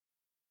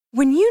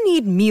When you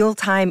need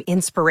mealtime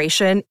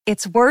inspiration,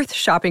 it's worth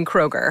shopping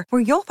Kroger,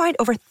 where you'll find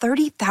over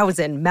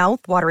 30,000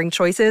 mouth-watering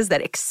choices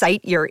that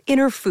excite your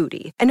inner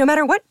foodie. And no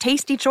matter what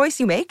tasty choice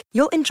you make,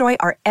 you'll enjoy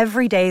our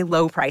everyday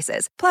low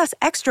prices, plus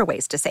extra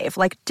ways to save,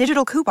 like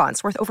digital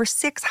coupons worth over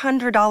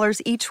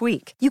 $600 each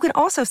week. You can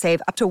also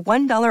save up to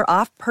 $1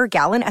 off per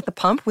gallon at the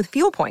pump with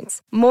fuel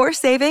points. More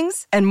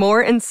savings and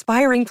more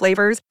inspiring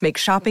flavors make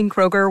shopping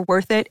Kroger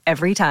worth it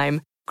every time.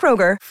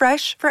 Kroger,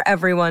 fresh for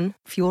everyone.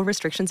 Fuel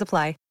restrictions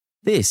apply.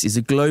 This is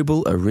a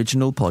Global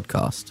Original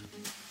Podcast.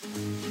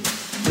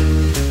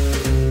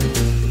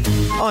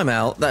 I'm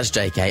Al, that's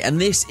JK, and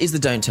this is the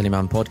Don't Tell Your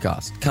Mum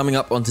podcast. Coming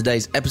up on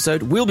today's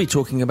episode, we'll be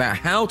talking about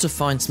how to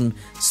find some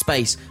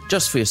space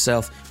just for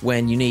yourself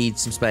when you need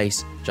some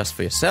space just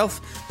for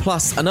yourself,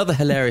 plus another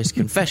hilarious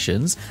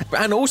confessions,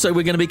 and also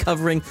we're going to be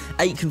covering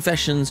 8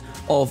 confessions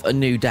of a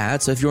new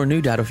dad. So if you're a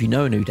new dad or if you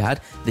know a new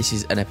dad, this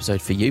is an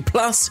episode for you.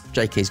 Plus,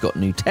 JK's got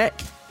new tech.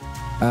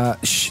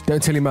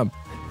 Don't tell your mum.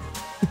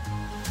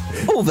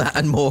 All that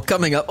and more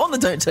coming up on the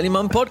Don't Tell Your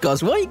Mum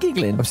podcast. Why are you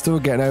giggling? I'm still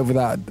getting over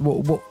that.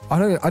 What?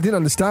 I didn't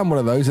understand one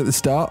of those at the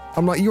start.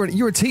 I'm like,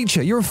 you're a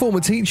teacher. You're a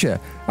former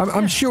teacher.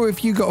 I'm sure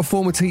if you got a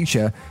former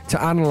teacher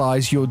to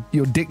analyse your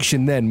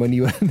diction then when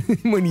you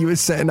when you were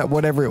setting up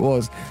whatever it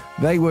was,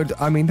 they would.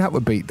 I mean,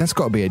 that's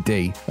got to be a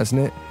D, hasn't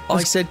it?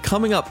 I said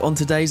coming up on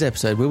today's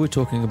episode, we were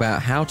talking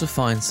about how to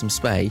find some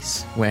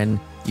space when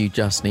you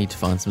just need to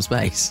find some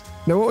space.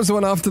 Now, what was the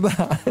one after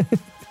that?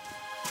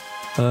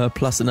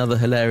 Plus another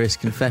hilarious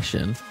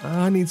confession.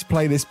 I need to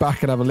play this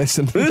back and have a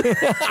listen. Well,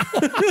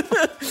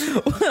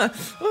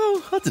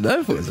 I don't know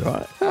if it was all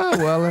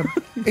right.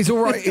 He's all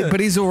right,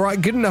 but he's all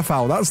right good enough,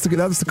 Al? That's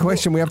the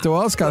question we have to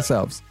ask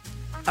ourselves.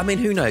 I mean,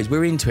 who knows?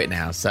 We're into it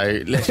now, so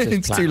let's just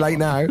It's too late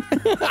now.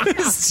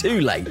 It's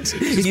too late.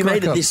 If you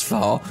made it this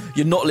far,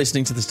 you're not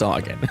listening to the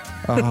start again.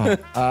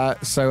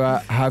 So, how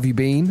have you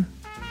been?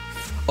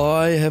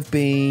 I have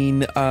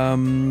been...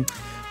 do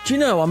you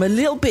know, I'm a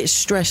little bit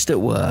stressed at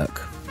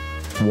work.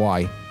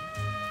 Why?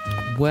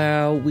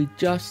 Well, we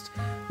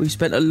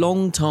spent a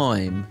long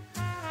time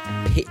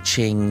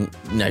pitching,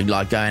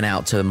 like going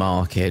out to the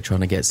market,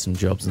 trying to get some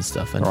jobs and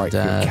stuff. And, right,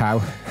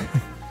 cow.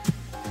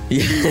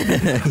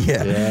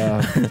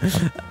 yeah.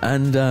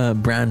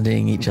 And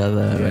branding each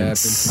other. Yeah,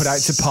 put out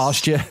to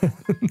pasture.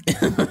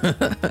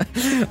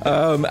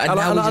 And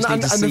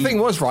the thing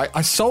was, right,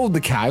 I sold the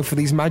cow for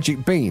these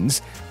magic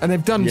beans, and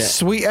they've done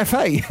sweet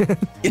FA.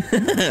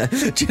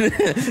 do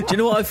you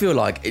know what I feel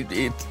like?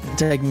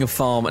 Taking a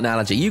farm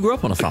analogy. You grew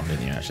up on a farm,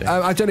 didn't you, actually?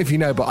 I don't know if you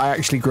know, but I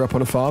actually grew up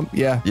on a farm,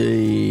 yeah.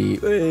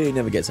 It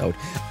never gets old.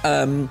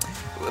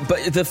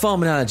 But the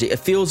farm analogy, it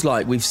feels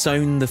like we've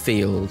sown the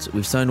field,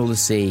 we've sown all the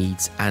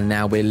seeds, and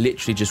now we're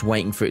literally just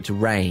waiting for it to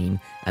rain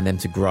and them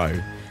to grow,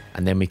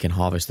 and then we can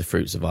harvest the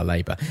fruits of our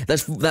labour.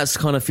 That's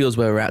kind of feels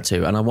where we're at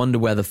to, and I wonder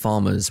where the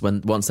farmers,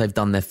 once they've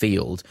done their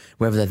field,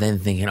 whether they're then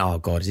thinking, oh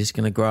God, is this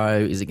going to grow?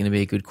 Is it going to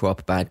be a good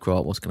crop, a bad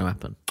crop? What's going to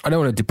happen? I don't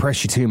want to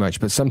depress you too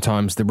much, but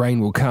sometimes the rain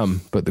will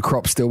come, but the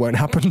crop still won't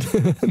happen.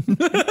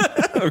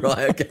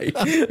 Right, okay.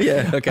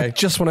 Yeah, okay. I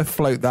just want to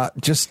float that,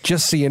 just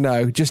so you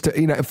know,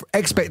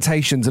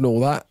 expectations and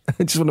all that.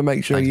 I just want to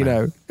make sure you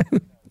know.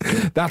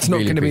 That's not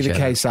going to be the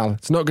case, Al.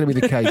 It's not going to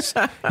be the case.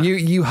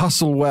 You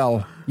hustle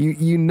well.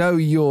 You know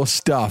your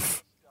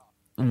stuff.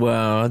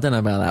 Well, I don't know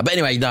about that. But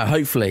anyway, no,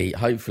 hopefully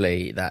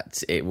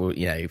that it will,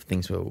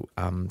 things will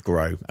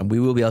grow and we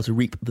will be able to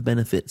reap the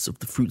benefits of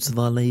the fruits of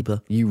our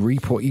labour. You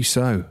reap what you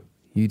sow.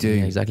 You do.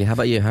 Yeah, exactly. How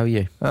about you? How are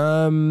you?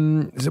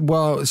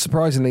 Well,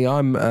 surprisingly,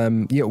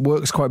 I'm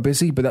work's quite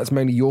busy, but that's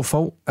mainly your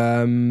fault.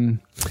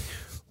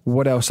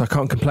 What else? I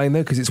can't complain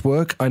though because it's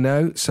work. I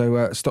know.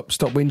 So stop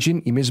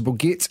whinging, you miserable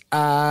git.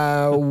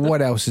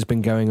 What else has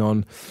been going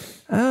on?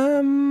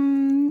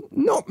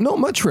 Not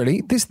much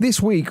really.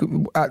 This week,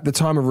 at the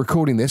time of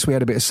recording this, we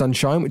had a bit of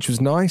sunshine, which was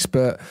nice.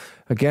 But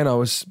again, I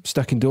was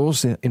stuck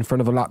indoors in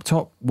front of a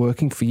laptop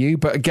working for you.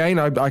 But again,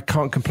 I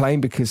can't complain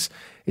because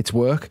it's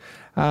work.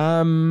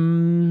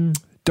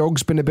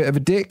 Dog's been a bit of a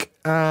dick,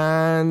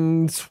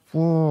 and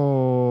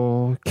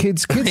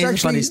kids Here's actually. a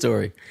funny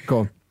story. Go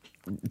on.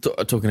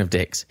 Talking of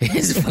dicks,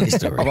 here's a funny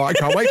story. I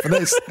can't wait for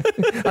this.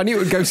 I knew it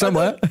would go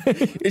somewhere.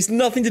 It's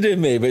nothing to do with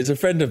me, but it's a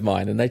friend of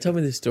mine, and they told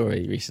me this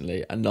story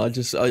recently, and I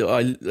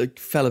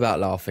fell about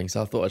laughing,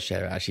 so I thought I'd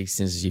share it actually,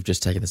 since you've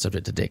just taken the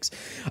subject to dicks.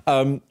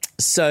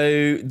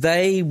 So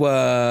they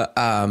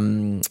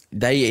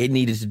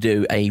needed to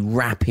do a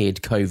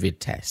rapid COVID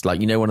test, like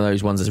one of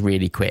those ones that's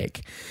really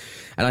quick.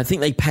 And I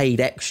think they paid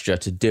extra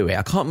to do it.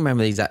 I can't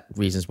remember the exact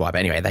reasons why, but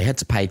anyway, they had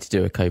to pay to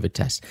do a COVID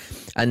test,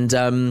 and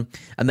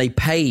they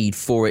paid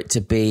for it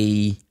to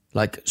be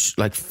like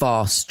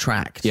fast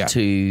tracked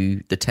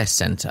to the test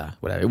centre.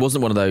 Whatever. It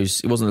wasn't one of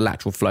those. It wasn't a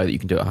lateral flow that you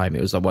can do at home.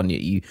 It was the one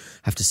that you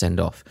have to send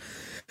off.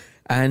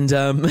 And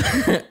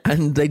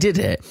and they did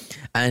it.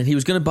 And he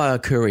was going to buy a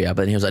courier,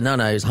 but he was like, no,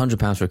 it's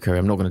 £100 for a courier.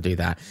 I'm not going to do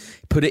that.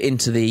 Put it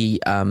into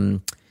the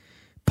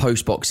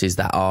post boxes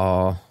that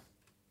are.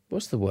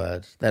 What's the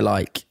word? They're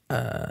like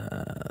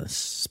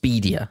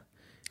Speedia.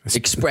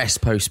 Express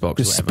postbox.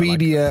 The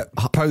Speedia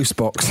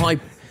postbox.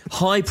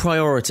 high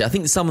priority. I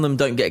think some of them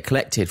don't get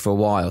collected for a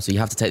while, so you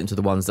have to take them to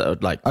the ones that are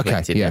like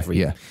collected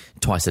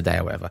twice a day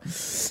or whatever.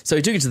 So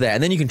he took it to there,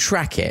 and then you can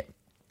track it.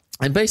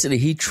 And basically,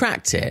 he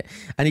tracked it,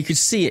 and he could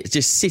see it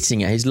just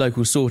sitting at his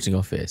local sorting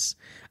office.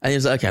 And he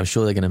was like, okay, I'm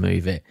sure they're going to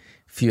move it.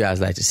 A few hours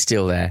later,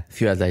 still there. A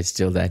few hours later,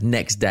 still there.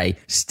 Next day,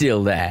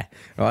 still there.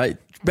 Right?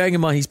 Bearing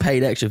in mind he's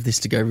paid extra for this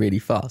to go really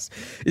fast.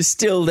 It's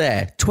still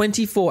there.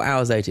 24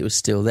 hours later, it was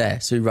still there.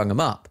 So he rung them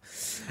up.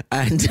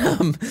 And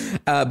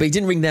but he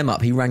didn't ring them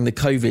up. He rang the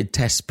COVID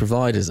test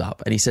providers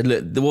up, and he said,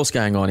 look, what's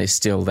going on is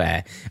still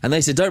there. And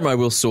they said, don't worry,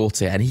 we'll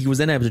sort it. And he was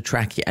then able to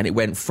track it, and it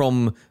went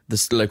from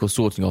the local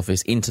sorting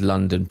office into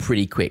London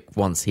pretty quick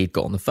once he'd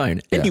got on the phone.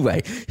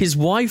 Anyway, his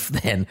wife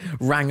then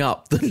rang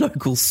up the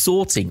local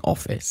sorting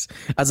office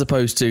as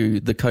opposed to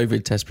the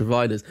COVID test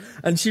providers,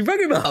 and she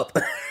rang him up.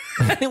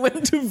 And it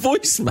went to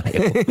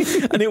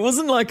voicemail, and it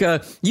wasn't like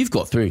you've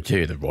got through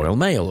to the Royal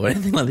Mail or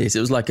anything like this. It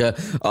was like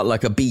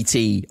a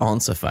BT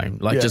answer phone,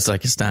 just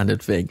like a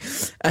standard thing.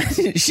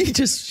 And she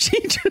just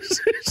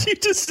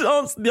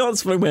answered, the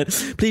answer phone went,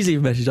 please leave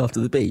a message after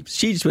the beep.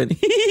 She just went,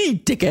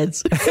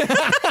 dickheads.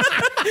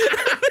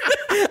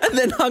 And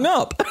then hung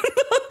up.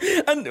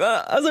 And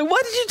I was like,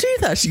 why did you do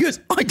that? She goes,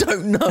 I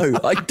don't know.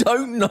 I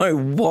don't know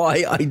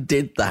why I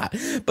did that.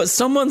 But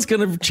someone's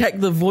going to check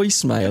the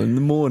voicemail in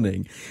the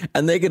morning,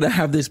 and they're going to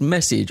have this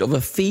message of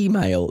a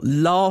female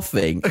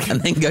laughing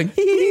and then going,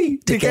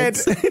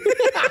 dickheads.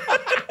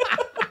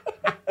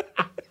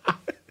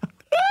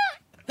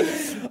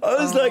 I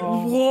was like,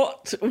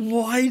 what?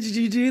 Why did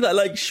you do that?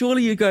 Like,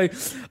 surely you go,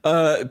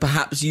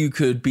 perhaps you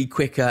could be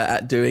quicker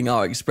at doing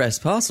our express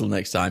parcel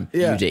next time,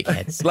 you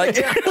dickheads. Like,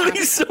 at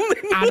least something.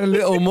 Add a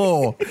little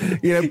more.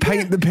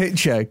 Paint the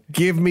picture.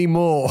 Give me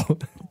more.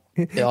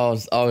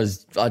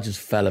 I just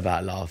fell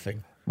about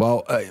laughing.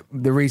 Well,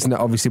 the reason that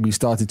obviously we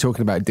started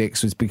talking about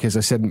dicks was because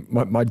I said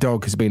my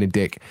dog has been a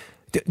dick.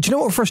 Do you know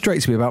what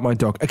frustrates me about my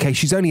dog? Okay,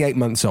 she's only 8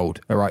 months old,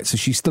 all right, so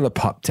she's still a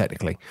pup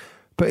technically.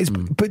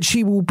 But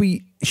she'll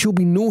be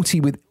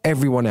naughty with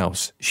everyone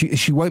else.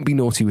 She won't be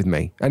naughty with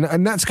me,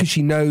 and that's because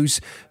she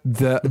knows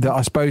that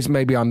I suppose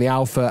maybe I'm the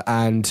alpha,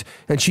 and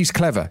she's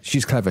clever.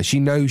 She's clever. She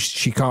knows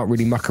she can't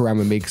really muck around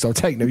with me because I'll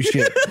take no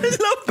shit.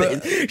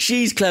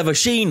 She's clever.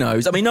 She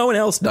knows. I mean, no one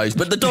else knows,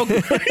 but the dog.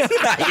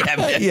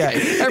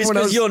 Everyone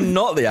else. You're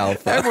not the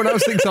alpha. Everyone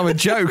else thinks I'm a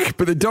joke,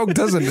 but the dog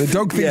doesn't. The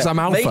dog thinks I'm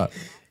alpha.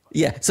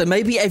 So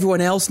maybe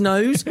everyone else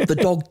knows, the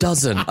dog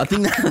doesn't. I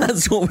think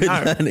that's what we're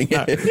learning.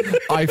 No.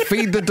 I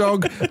feed the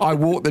dog, I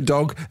walk the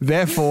dog,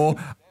 therefore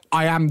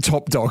I am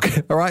top dog.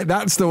 All right,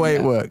 that's the way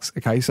it works.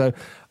 Okay, so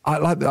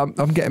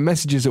I'm getting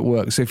messages at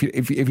work. So if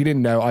you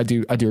didn't know, I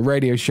do a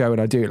radio show, and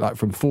I do it like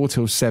from 4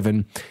 till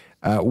 7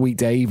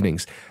 weekday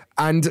evenings.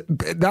 And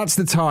that's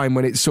the time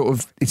when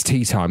it's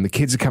tea time. The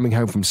kids are coming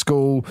home from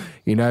school.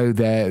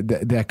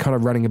 They're kind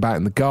of running about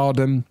in the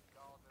garden.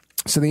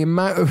 So the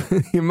amount of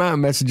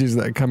messages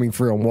that are coming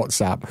through on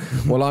WhatsApp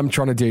while I'm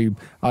trying to do,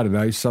 I don't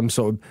know, some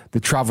sort of the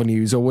travel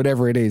news or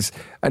whatever it is,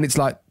 and it's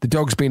like, the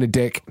dog's being a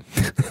dick.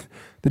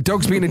 The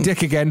dog's being a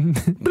dick again.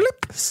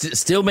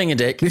 Still being a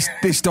dick.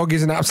 This dog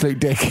is an absolute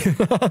dick.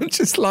 I'm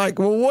just like,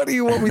 well, what do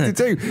you want me to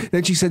do?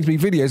 Then she sends me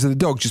videos of the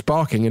dog just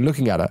barking and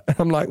looking at her.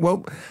 I'm like,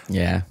 well,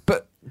 yeah,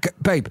 but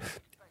babe,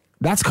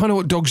 that's kind of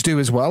what dogs do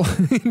as well.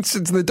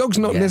 The dog's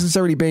not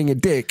necessarily being a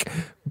dick,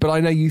 but I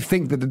know you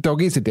think that the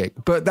dog is a dick,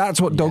 but that's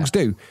what dogs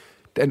do.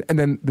 And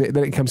then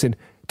it comes in,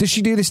 does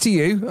she do this to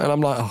you? And I'm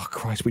like, oh,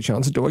 Christ, which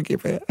answer do I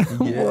give it?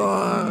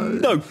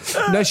 No.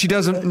 No, she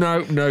doesn't.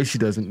 No, she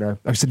doesn't. No.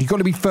 I said, you've got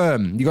to be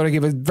firm. You've got to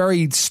give a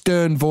very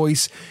stern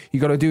voice.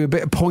 You've got to do a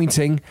bit of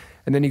pointing.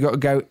 And then you got to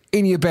go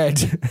in your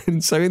bed.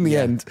 And so in the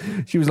end,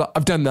 she was like,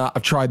 I've done that.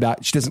 I've tried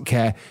that. She doesn't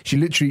care. She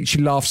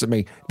laughs at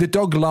me. The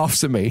dog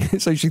laughs at me.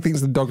 So she thinks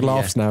the dog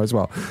laughs now as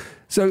well.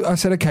 So I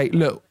said, okay,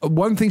 look,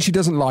 one thing she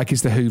doesn't like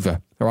is the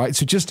Hoover. All right.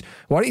 So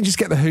why don't you just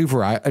get the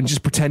Hoover out and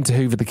just pretend to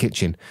Hoover the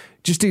kitchen?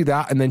 Just do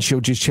that, and then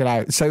she'll just chill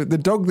out. So the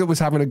dog that was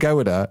having a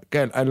go at her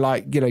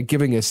and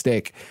giving her a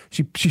stick,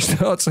 she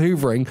starts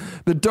hoovering.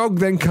 The dog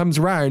then comes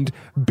round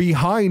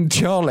behind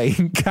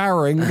Charlie,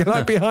 cowering,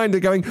 behind her,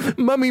 going,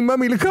 Mummy,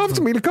 look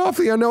after me.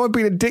 I know I've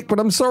been a dick, but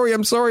I'm sorry.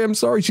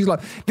 She's like,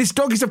 this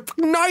dog is a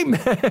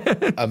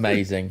nightmare.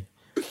 Amazing.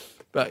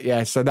 But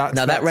yeah, so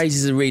that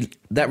raises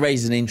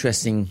an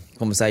interesting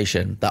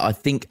conversation that I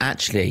think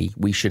actually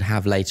we should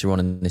have later on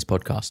in this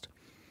podcast.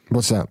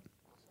 What's that?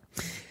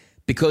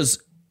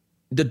 Because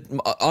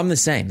I'm the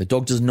same. The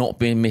dog does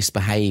not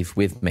misbehave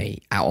with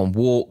me out on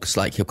walks.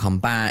 Like, he'll come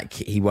back.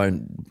 He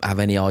won't have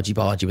any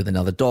argy-bargy with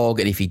another dog.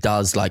 And if he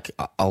does,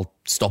 I'll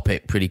stop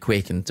it pretty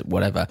quick and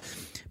whatever.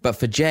 But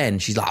for Jen,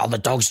 she's like, oh, the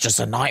dog's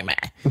just a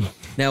nightmare.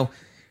 Now,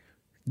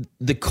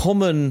 the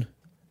common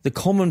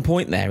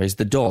point there is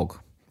the dog.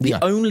 The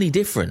only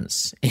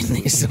difference in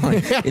this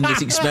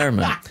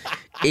experiment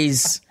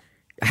is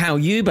how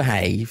you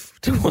behave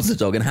towards the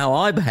dog and how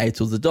I behave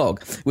towards the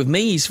dog. With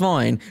me, he's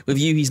fine. With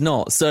you, he's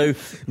not. So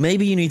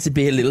maybe you need to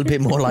be a little bit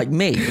more like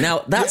me.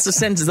 Now, that's a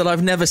sentence that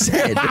I've never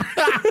said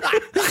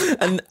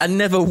and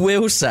never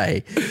will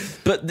say.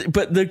 But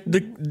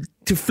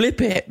to flip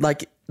it,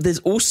 there's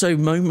also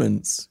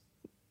moments,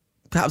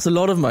 perhaps a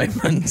lot of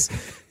moments,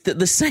 that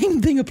the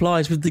same thing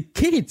applies with the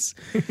kids.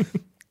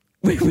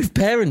 With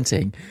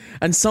parenting.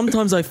 And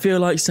sometimes I feel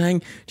like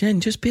saying,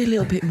 Jen, just be a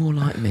little bit more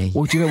like me.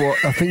 Well, do you know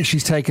what? I think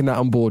she's taken that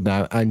on board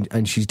now,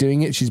 and she's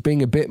doing it. She's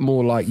being a bit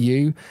more like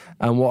you.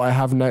 And what I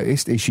have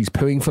noticed is she's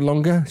pooing for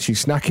longer,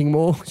 she's snacking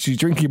more, she's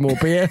drinking more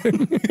beer.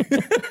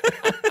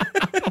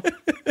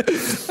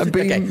 And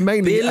being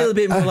mainly be a little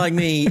bit more like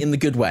me in the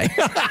good way.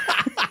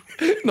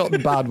 Not the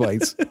bad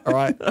ways. All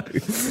right.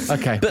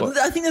 Okay. But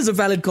I think there's a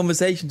valid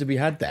conversation to be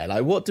had there.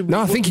 Like, what do we?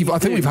 No, I think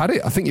we've had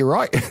it. I think you're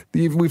right.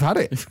 We've had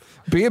it.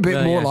 Be a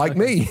bit more like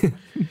me.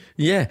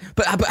 Yeah,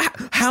 but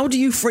how do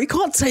you? You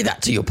can't say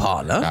that to your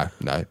partner.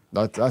 No,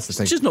 that's the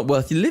thing. It's just not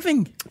worth you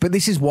living. But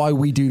this is why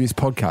we do this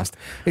podcast.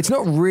 It's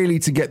not really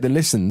to get the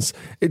listens.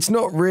 It's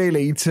not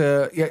really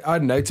to, I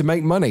don't know, to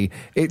make money.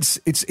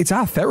 It's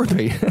our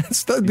therapy.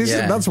 That's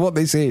what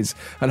this is.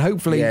 And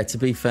hopefully, yeah. To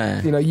be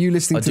fair, you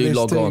listening to this,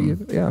 log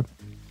on. Yeah.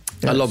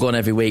 I log on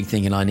every week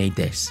thinking I need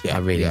this. Yeah, I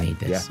really need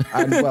this.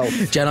 Yeah. And well,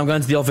 Jen, I'm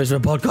going to the office for a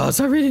podcast.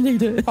 I really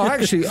need it.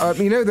 Actually,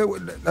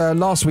 that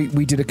last week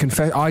we did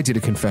I did a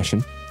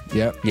confession.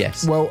 Yeah.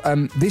 Yes. Well,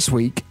 this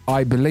week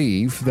I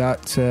believe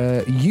that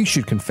you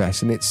should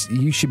confess, and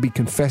you should be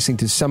confessing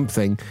to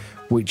something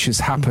which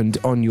has happened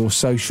on your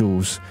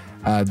socials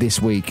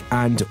this week,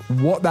 and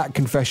what that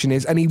confession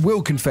is. And he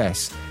will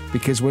confess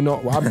because I'm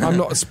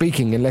not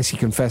speaking unless he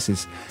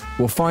confesses.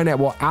 We'll find out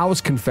what our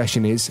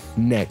confession is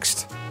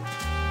next.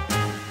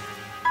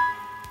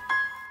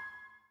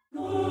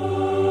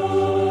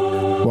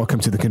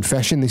 Welcome to the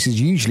confession. This is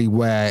usually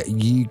where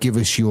you give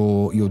us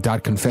your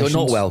dad confessions.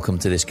 You're not welcome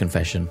to this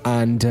confession.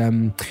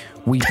 And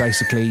we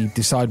basically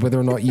decide whether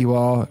or not you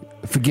are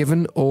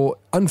forgiven or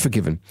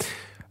unforgiven.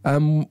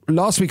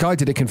 Last week I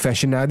did a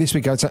confession. Now this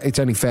week it's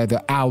only fair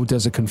that Al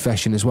does a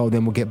confession as well.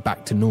 Then we'll get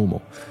back to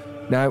normal.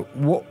 Now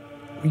what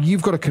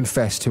you've got to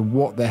confess to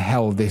what the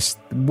hell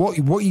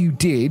what you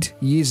did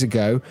years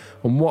ago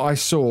and what I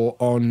saw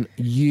on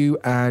you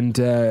and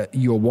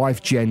your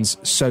wife Jen's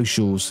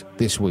socials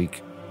this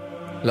week.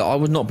 Look, I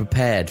was not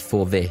prepared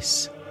for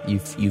this.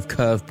 You've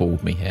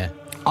curveballed me here.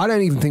 I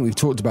don't even think we've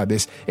talked about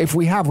this. If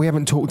we have, we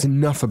haven't talked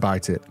enough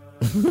about it.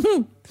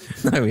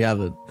 No, we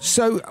haven't.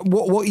 So,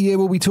 what year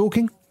were we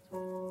talking?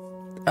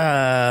 Where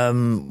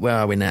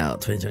are we now?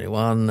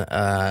 2021.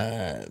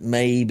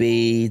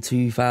 Maybe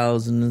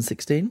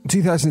 2016.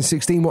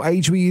 2016. What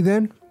age were you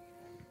then?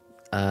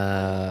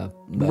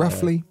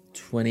 Roughly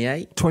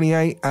 28.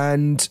 28,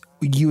 and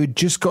you had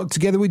just got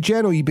together with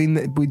Jen, or you'd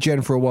been with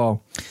Jen for a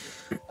while?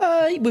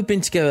 We've been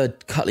together a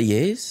couple of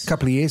years.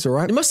 Couple of years, all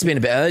right. It must have been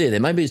a bit earlier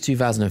then. Maybe it's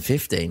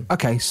 2015.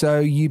 Okay,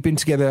 so you've been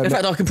together. In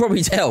fact, I can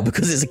probably tell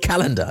because it's a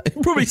calendar.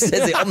 It probably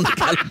says it on the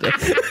calendar.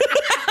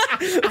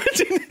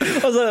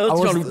 I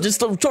was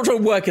trying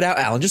to work it out,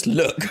 Al, and just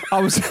look. I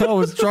was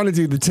trying to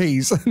do the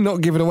tease,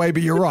 not give it away,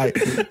 but you're right.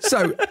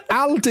 So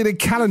Al did a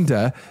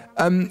calendar,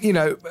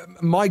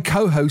 my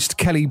co-host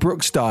Kelly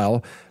Brook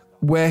style,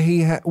 where he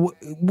had,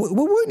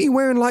 weren't you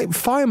wearing like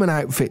fireman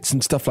outfits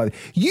and stuff like that?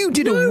 You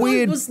did a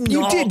weird. I was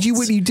not.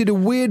 You did a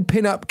weird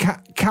pin-up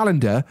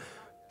calendar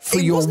for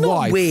your wife. It was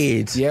not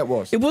weird. Yeah, it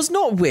was. It was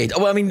not weird.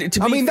 Well, I mean, to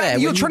be fair,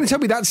 you're trying to tell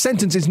me that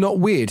sentence is not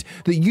weird.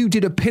 That you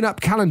did a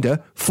pin-up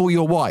calendar for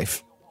your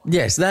wife.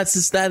 Yes,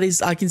 that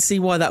is. I can see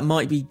why that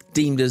might be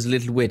deemed as a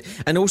little weird.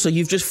 And also,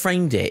 you've just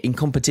framed it in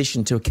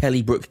competition to a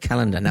Kelly Brook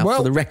calendar. Now,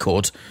 for the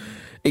record,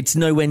 it's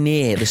nowhere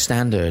near the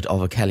standard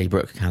of a Kelly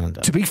Brook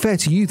calendar. To be fair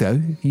to you, though,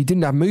 you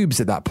didn't have moobs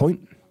at that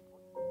point.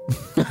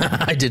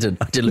 I didn't.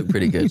 I did look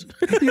pretty good.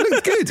 You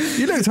looked good.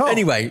 You looked hot.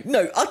 Anyway,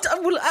 no.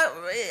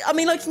 I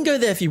mean, I can go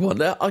there if you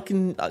want. I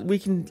can. We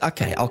can.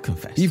 Okay, I'll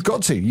confess. You've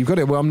got to. You've got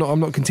it. Well, I'm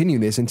not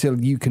continuing this until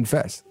you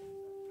confess.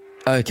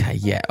 Okay.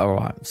 Yeah. All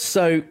right.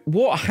 So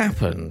what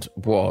happened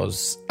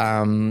was,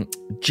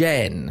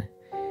 Jen.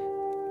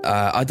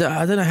 I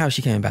don't know how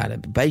she came about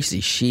it, but basically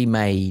she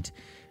made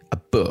a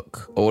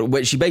book,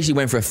 or she basically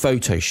went for a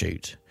photo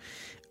shoot,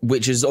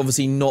 which is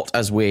obviously not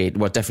as weird.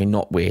 Well, definitely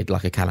not weird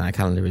like a calendar. A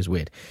calendar is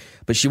weird.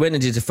 But she went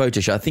and did a photo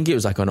shoot. I think it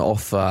was like an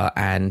offer,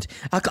 and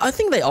I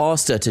think they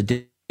asked her to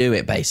do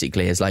it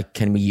basically as like,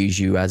 can we use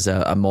you as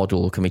a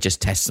model? Can we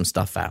just test some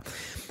stuff out?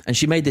 And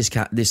she made this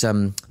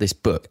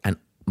book, and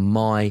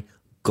my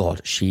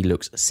God, she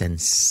looks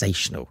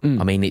sensational.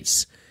 I mean,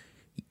 it's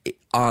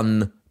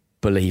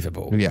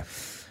unbelievable. Yeah.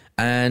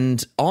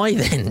 And I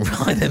then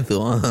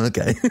thought, oh,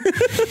 okay.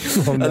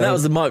 Oh, no. And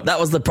that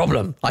was the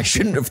problem. I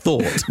shouldn't have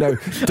thought. No,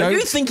 don't.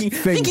 You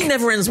thinking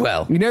never ends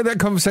well. You know that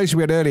conversation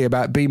we had earlier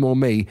about be more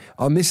me?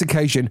 On this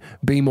occasion,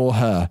 be more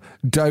her.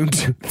 Don't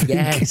think.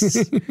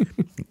 Yes.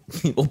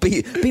 Or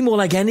be more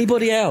like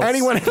anybody else.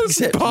 Anyone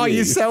else by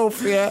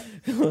yourself, yeah.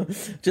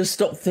 Just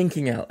stop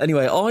thinking out.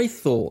 Anyway, I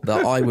thought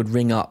that I would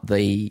ring up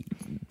the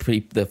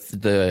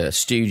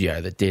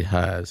studio that did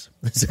hers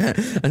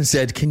and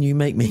said, can you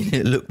make me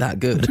look that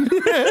good?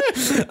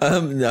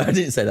 No, I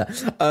didn't say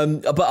that.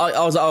 But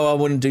I was like, I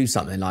want to do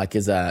something like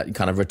as a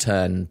kind of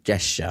return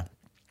gesture.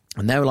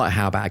 And they were like,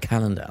 how about a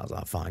calendar? I was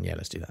like, fine, yeah,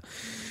 let's do that.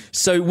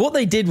 So what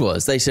they did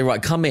was they said,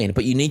 right, come in,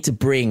 but you need to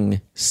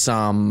bring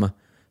some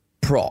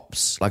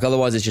props. Like,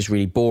 otherwise it's just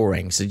really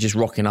boring. So just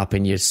rocking up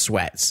in your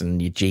sweats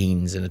and your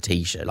jeans and a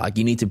t-shirt. Like,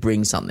 you need to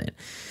bring something.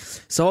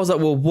 So I was like,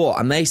 well, what?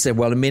 And they said,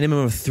 well, a minimum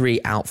of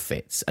 3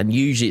 outfits. And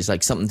usually it's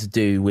like something to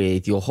do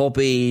with your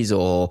hobbies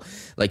or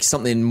like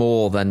something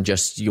more than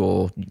just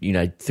your,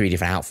 3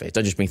 different outfits.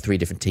 Don't just bring 3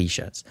 different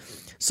t-shirts.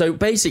 So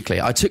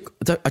basically I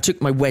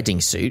took my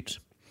wedding suit,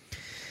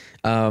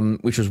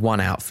 which was 1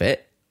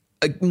 outfit.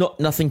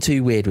 Nothing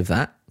too weird with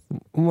that.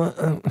 What,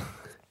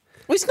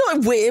 Well, it's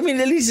not weird. I mean,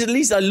 at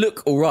least I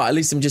look all right. At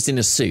least I'm just in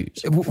a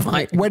suit.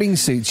 Right? Wedding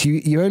suits,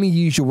 you only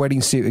use your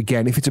wedding suit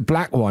again. If it's a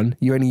black one,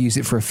 you only use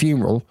it for a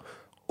funeral,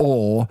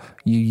 or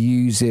you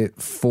use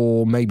it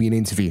for maybe an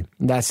interview.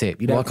 That's it.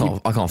 I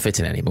can't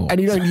fit in anymore.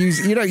 And you don't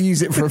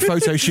use it for a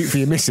photo shoot for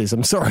your missus.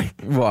 I'm sorry.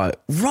 Right.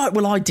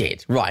 Well, I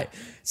did. Right.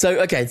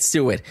 So okay, it's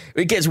still weird.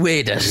 It gets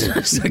weirder.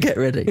 So get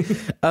ready.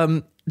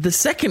 The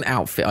second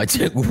outfit I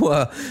took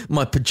were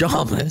my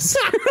pajamas.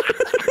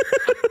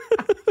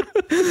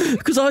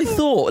 Because I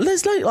thought,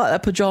 let's like a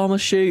pajama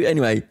shoot.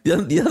 Anyway,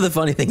 the other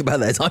funny thing about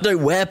that is I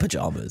don't wear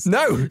pajamas.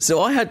 No.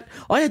 So I had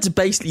to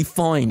basically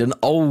find an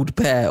old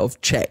pair of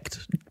checked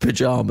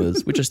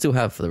pajamas, which I still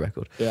have for the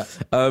record. Yeah.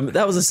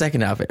 That was the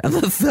second outfit. And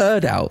the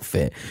third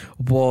outfit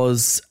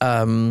was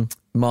my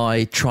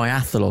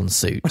triathlon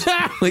suit,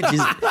 which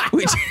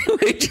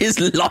is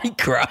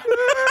Lycra.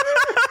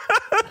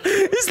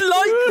 It's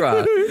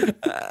Lycra.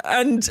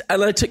 And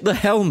I took the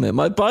helmet,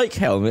 my bike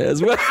helmet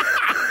as well.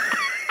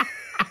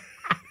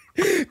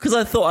 Because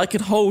I thought I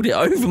could hold it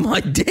over my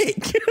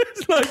dick.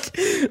 like.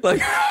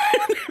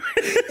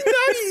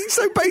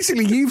 So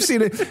basically, you've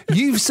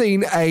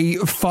seen a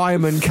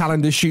fireman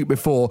calendar shoot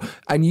before,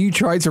 and you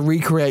tried to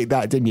recreate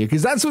that, didn't you?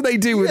 Because that's what they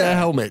do with their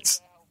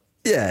helmets.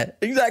 Yeah,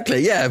 exactly.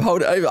 Yeah,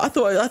 hold it over. I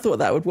thought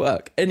that would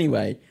work.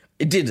 Anyway,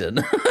 it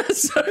didn't.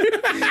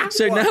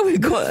 so now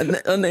we've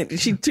got. And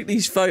she took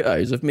these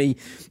photos of me,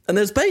 and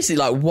there's basically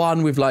like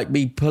one with like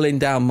me pulling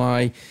down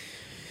my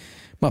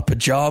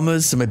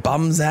pajamas, so my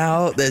bum's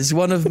out. There's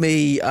one of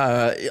me.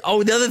 The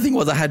other thing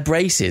was I had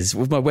braces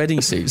with my wedding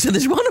suit. So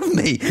there's one of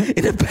me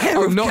in a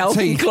pair of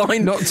Calvin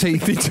Klein. Not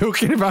teeth. You're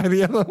talking about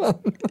the other one.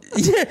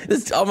 Yeah,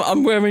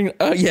 I'm wearing.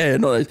 Not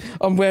those.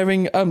 I'm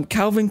wearing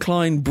Calvin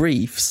Klein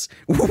briefs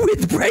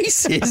with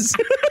braces.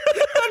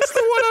 That's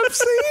the one I've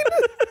seen.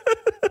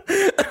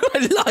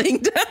 I'm lying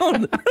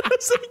down.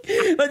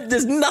 Like,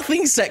 there's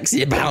nothing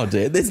sexy about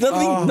it. There's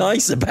nothing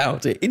nice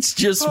about it. It's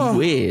just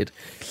weird.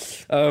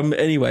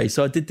 Anyway,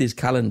 so I did this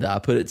calendar, I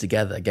put it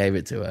together, gave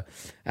it to her,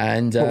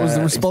 and what was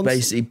the response?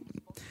 Basically,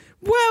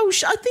 well,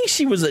 I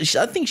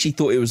think she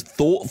thought it was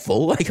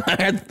thoughtful. Like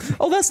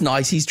that's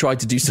nice. He's tried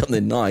to do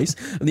something nice,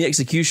 and the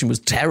execution was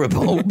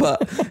terrible,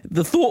 but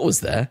the thought was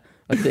there,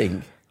 I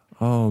think.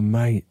 Oh,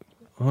 mate,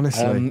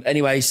 honestly.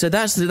 Anyway, so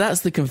that's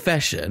the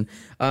confession.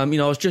 I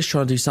was just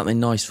trying to do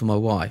something nice for my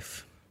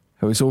wife.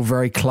 It was all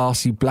very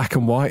classy, black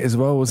and white as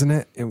well, wasn't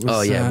it? It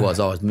was. It was.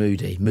 I was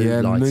moody.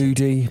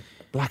 Moody.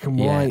 Black and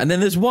white. And then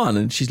there's one,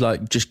 and she's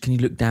like, "Just can you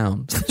look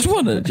down?" There's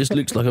one, and it just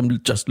looks like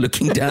I'm just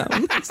looking down.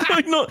 It's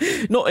like not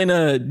in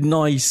a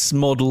nice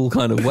model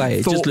kind of way.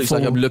 It just looks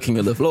like I'm looking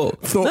at the floor.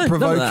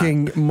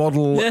 Thought-provoking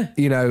model,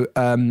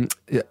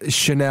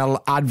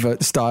 Chanel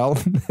advert style.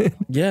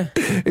 Yeah,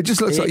 it just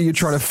looks like you're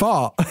trying to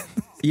fart.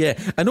 Yeah,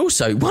 and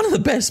also one of the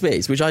best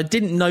bits, which I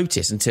didn't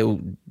notice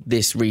until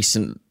this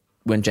recent.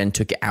 When Jen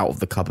took it out of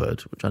the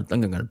cupboard, which I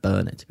think I'm going to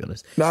burn it, to be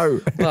honest.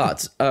 No,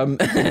 but no.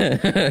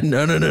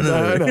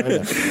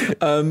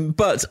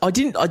 But I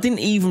didn't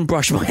even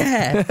brush my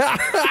hair.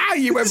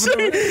 You went for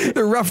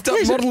the roughed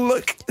up model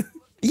look.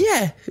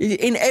 Yeah,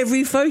 in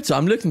every photo,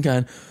 I'm looking,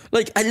 going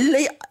like at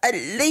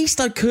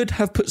least I could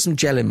have put some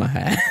gel in my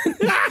hair.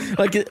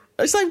 Like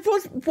it's like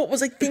what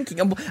was I thinking?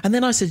 And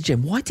then I said to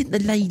Jen, why didn't the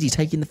lady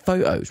taking the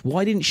photos?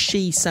 Why didn't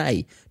she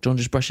say, "John,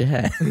 just brush your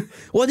hair"?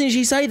 Why didn't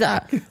she say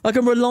that? Like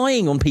I'm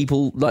relying on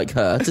people like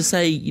her to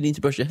say you need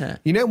to brush your hair.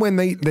 You know when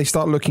they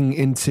start looking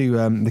into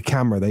the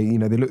camera, they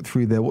look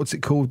through the what's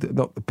it called?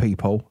 Not the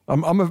peephole.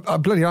 I'm a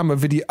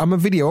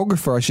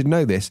videographer. I should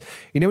know this.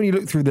 You know when you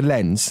look through the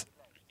lens.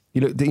 You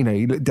look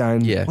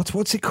down. Yeah.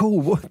 What's it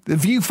called? The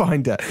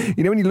viewfinder.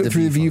 You know when you look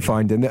through the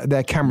viewfinder, and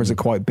their cameras are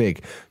quite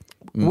big.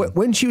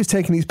 When she was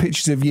taking these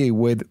pictures of you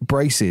with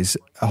braces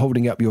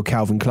holding up your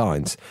Calvin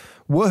Kleins,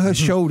 were her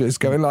shoulders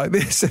going like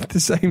this at the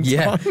same time?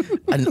 Yeah,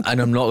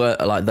 and I'm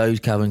not like those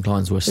Calvin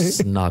Kleins were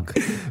snug.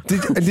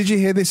 Did you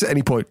hear this at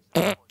any point?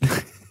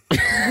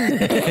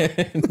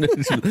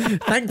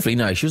 Thankfully,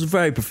 no. She was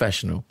very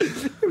professional.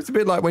 It was a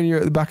bit like when you're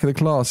at the back of the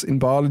class in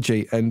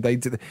biology, and they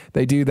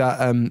do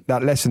that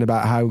lesson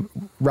about how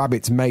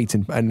rabbits mate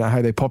and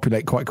how they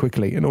populate quite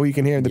quickly, and all you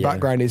can hear in the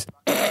background is.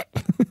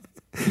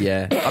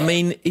 Yeah, I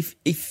mean,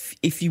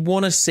 if you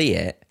want to see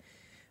it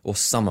or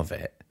some of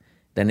it,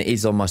 then it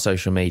is on my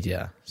social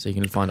media, so you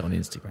can find it on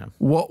Instagram.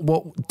 What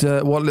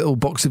little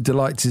box of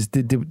delights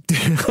did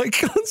I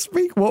can't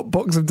speak. What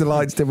box of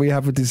delights did we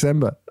have for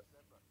December?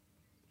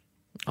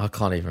 I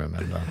can't even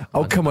remember.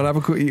 Oh, come on, have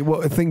a quick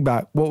think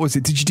back. What was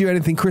it? Did you do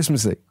anything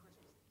Christmassy?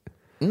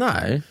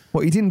 No.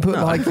 What, you didn't put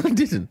I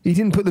didn't. You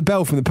didn't put the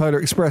bell from the Polar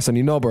Express on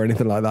your knob or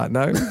anything like that,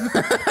 no?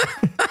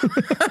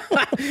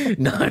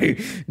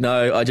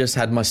 No, I just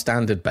had my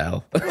standard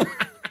bell.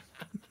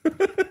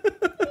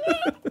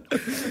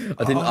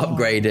 I didn't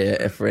upgrade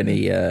it for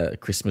any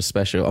Christmas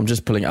special. I'm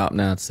just pulling it up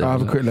now to see. I'll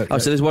have a quick look. Oh,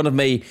 so there's one of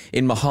me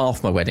in my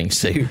wedding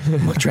suit,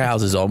 my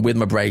trousers on with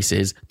my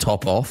braces,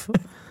 top off.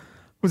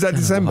 Was that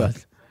December?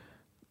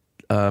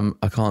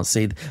 I can't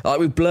see.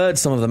 We've blurred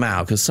some of them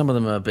out because some of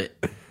them are a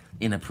bit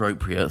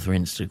inappropriate for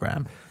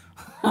Instagram.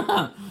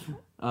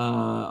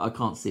 I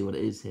can't see what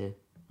it is here.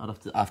 I'd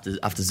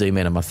have to zoom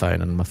in on my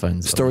phone, and my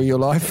phone's Story of your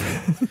life.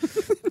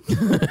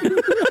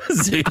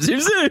 Zoom.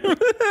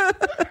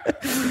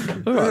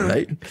 All right,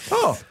 mate.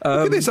 Oh,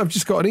 look at this. I've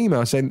just got an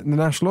email saying the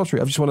National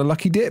Lottery. I've just won a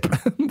lucky dip.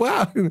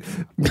 Wow.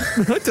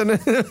 I don't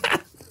know.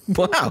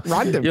 Wow.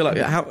 Random. You're like,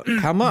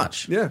 how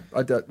much? Yeah.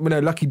 I don't. Well, no,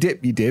 lucky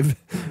dip you div,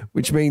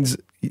 which means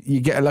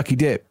you get a lucky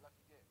dip.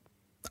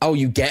 Oh,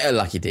 you get a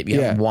lucky dip. You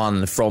have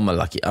one from a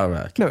lucky... Oh,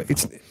 right. No,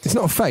 it's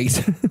not a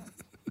fate.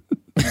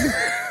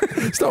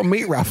 It's not a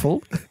meat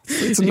raffle.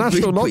 It's a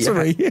national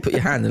lottery. Put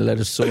your hand in a load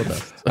of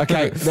sawdust.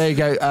 Okay, there you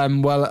go.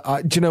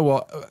 Do you know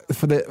what?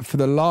 For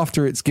the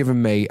laughter it's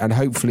given me, and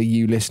hopefully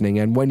you listening,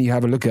 and when you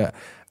have a look at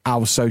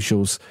our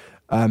socials,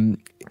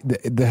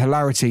 the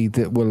hilarity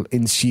that will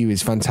ensue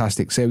is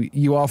fantastic. So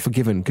you are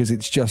forgiven because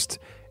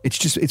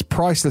it's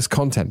priceless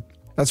content.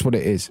 That's what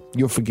it is.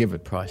 You're forgiven.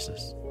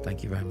 Priceless.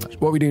 Thank you very much.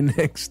 What are we doing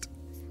next?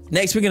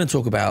 Next, we're going to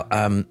talk about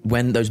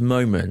when those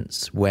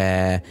moments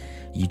where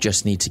you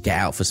just need to get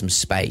out for some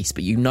space,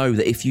 but you know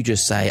that if you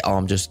just say, "Oh,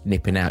 I'm just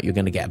nipping out," you're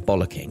going to get a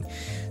bollocking.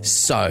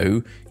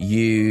 So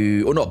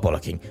or not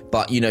bollocking,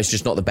 but it's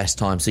just not the best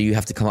time. So you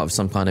have to come up with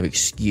some kind of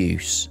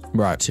excuse,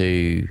 right,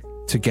 to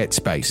get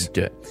space.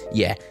 Do it.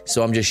 Yeah.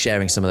 So I'm just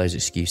sharing some of those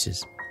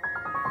excuses.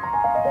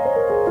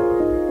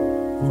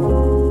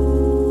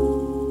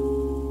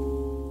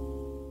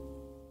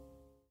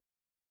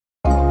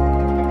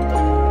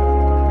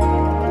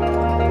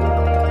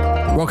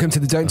 Welcome to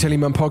the Don't Tell Your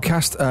Mum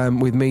podcast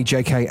with me,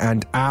 JK,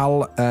 and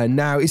Al.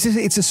 Now, it's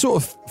a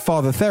sort of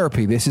father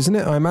therapy, this, isn't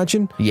it, I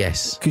imagine?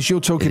 Yes. Because you're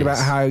talking about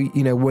how,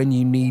 when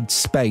you need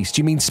space.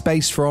 Do you mean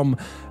space from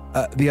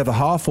the other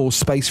half, or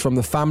space from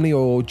the family,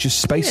 or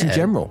just space in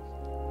general?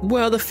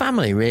 Well, the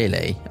family,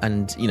 really,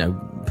 and,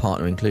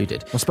 partner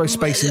included. I suppose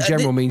space in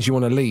general means you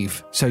want to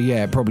leave. So,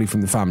 yeah, probably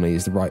from the family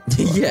is the right...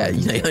 Yeah,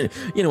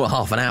 what,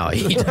 half an hour?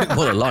 You don't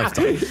want a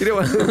lifetime.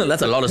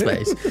 That's a lot of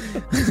space.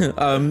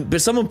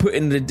 But someone put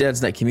in the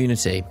Dad's Net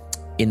community,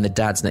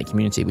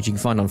 which you can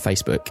find on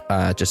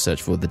Facebook, just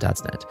search for the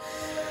Dad's Net.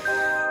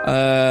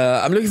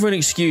 I'm looking for an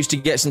excuse to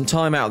get some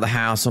time out of the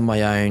house on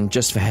my own,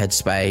 just for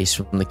headspace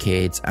from the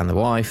kids and the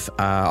wife.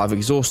 I've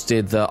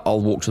exhausted the I'll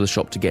walk to the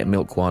shop to get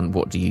milk one.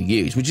 What do you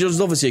use? Which is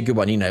obviously a good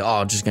one.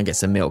 I'm just going to get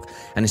some milk.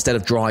 And instead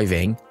of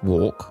driving,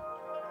 walk.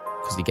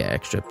 Because you get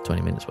extra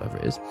 20 minutes, whatever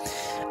it is.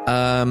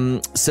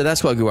 So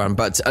that's quite a good one.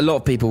 But a lot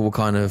of people will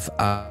kind of...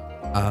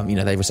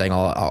 they were saying,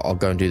 I'll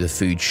go and do the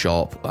food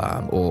shop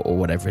or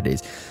whatever it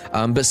is.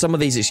 But some of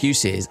these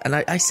excuses, and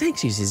I say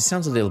excuses, it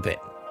sounds a little bit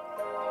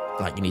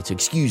like you need to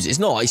excuse it. It's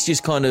not. It's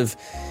just kind of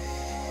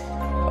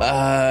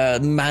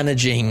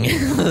managing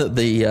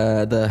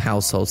the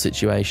household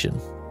situation.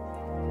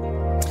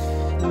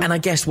 And I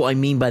guess what I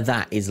mean by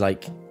that is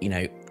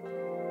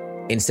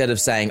instead of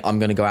saying I'm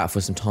going to go out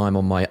for some time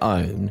on my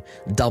own,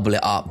 double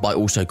it up by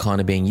also kind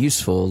of being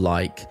useful,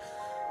 like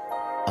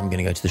I'm going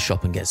to go to the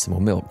shop and get some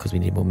more milk because we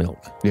need more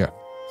milk. Yeah.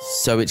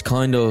 So it's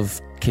kind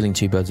of killing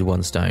two birds with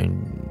one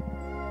stone,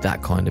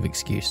 that kind of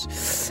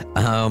excuse.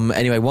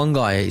 Anyway, one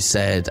guy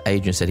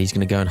Adrian said he's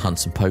going to go and hunt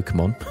some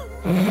Pokemon.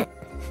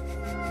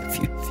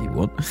 if you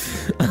want.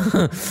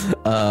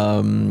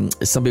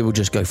 Some people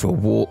just go for a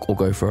walk or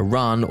go for a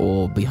run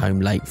or be home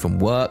late from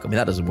work. I mean,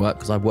 that doesn't work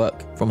because I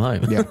work from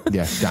home. Yeah,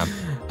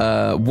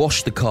 damn.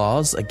 Wash the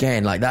cars.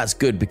 Again, that's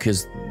good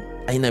because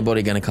ain't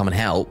nobody going to come and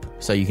help.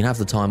 So you can have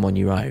the time on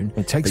your own.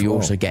 It takes but you're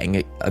also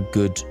getting a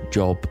good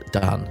job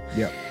done.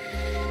 Yeah.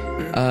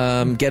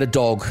 Get a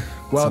dog.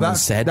 Well,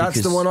 that's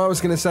the one I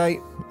was going to say.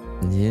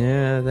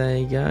 Yeah, there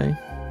you go.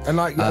 And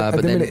at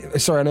the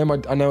minute, sorry, I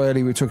know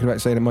earlier we were talking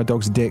about saying that my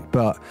dog's a dick,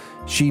 but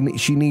she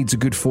needs a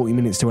good 40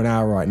 minutes to an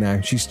hour right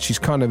now. She's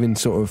kind of in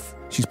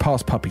she's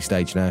past puppy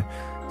stage now,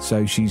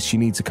 so she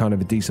needs a kind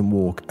of a decent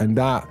walk, and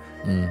that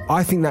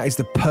I think that is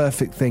the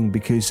perfect thing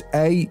because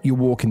you're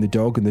walking the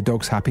dog and the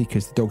dog's happy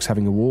because the dog's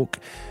having a walk.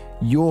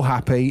 You're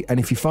happy, and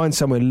if you find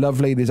somewhere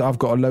lovely, I've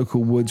got a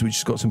local woods which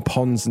has got some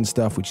ponds and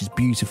stuff, which is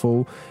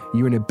beautiful.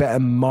 You're in a better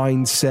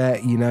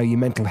mindset, your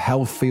mental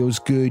health feels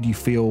good, you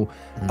feel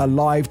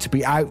alive to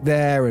be out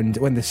there, and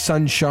when the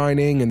sun's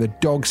shining and the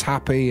dog's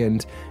happy,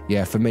 and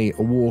yeah, for me,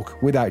 a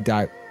walk, without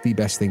doubt, the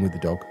best thing with the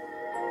dog.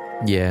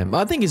 Yeah,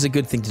 I think it's a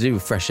good thing to do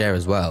with fresh air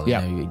as well.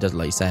 Yeah. It does,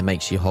 like you say, it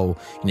makes you whole,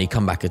 you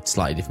come back a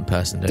slightly different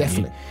person, don't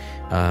Definitely. you?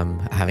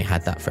 Having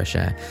had that fresh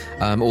air.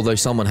 Although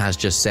someone has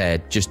just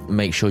said, just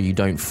make sure you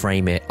don't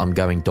frame it, I'm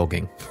going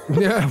dogging.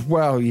 Yeah,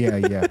 well,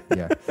 yeah.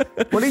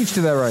 Well, each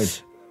to their own.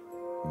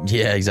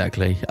 Yeah,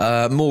 exactly.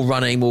 More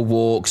running, more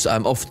walks.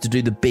 Off to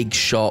do the big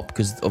shop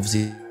because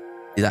obviously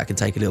that can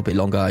take a little bit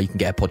longer. You can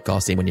get a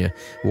podcast in when you're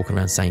walking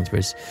around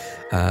Sainsbury's.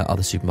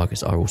 Other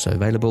supermarkets are also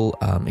available,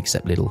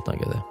 except Lidl.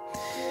 Don't go there.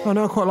 Oh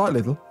no, I quite like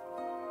Lidl.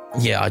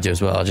 Yeah, I do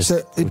as well. I just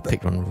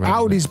picked one.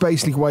 Aldi's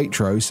basically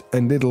Waitrose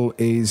and Lidl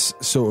is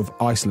sort of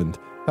Iceland.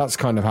 That's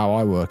kind of how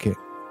I work it.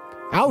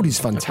 Aldi's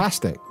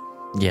fantastic.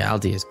 Yeah,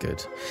 Aldi is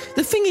good.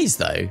 The thing is,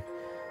 though...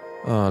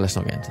 Oh, let's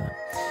not get into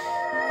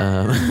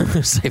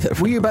that. Save that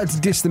for Were you about to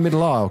diss the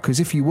middle aisle? Because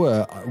if you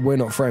were, we're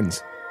not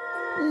friends.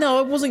 No,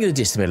 I wasn't going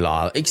to diss the middle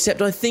aisle,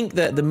 except I think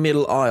that the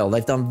middle aisle,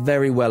 they've done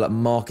very well at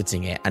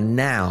marketing it, and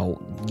now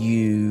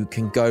you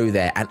can go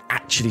there and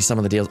actually some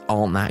of the deals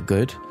aren't that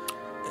good.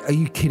 Are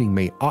you kidding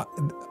me?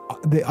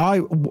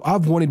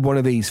 I've wanted one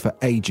of these for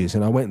ages,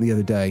 and I went the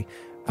other day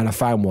and I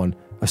found one,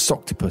 a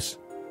Soctopus.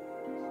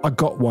 I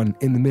got one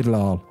in the middle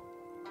aisle.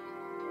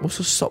 What's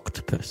a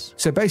Soctopus?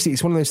 So basically,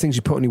 it's one of those things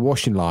you put on your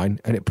washing line,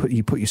 and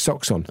you put your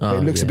socks on. Oh,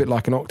 it looks yeah. a bit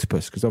like an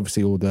octopus because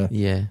obviously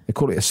they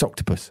call it a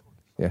Soctopus.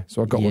 Yeah,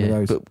 so I got one of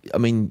those. But I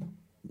mean,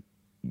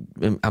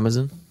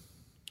 Amazon.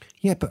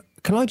 Yeah, but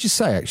can I just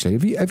say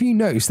actually, have you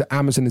noticed that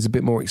Amazon is a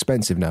bit more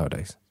expensive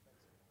nowadays?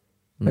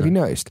 No. Have you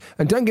noticed?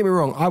 And don't get me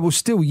wrong, I will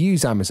still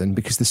use Amazon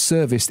because the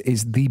service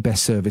is the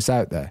best service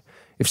out there.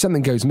 If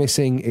something goes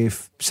missing,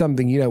 if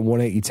something you don't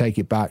want it, you take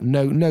it back.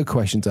 No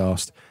questions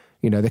asked.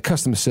 You know, the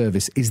customer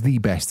service is the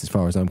best as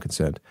far as I'm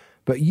concerned.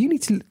 But you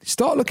need to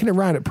start looking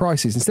around at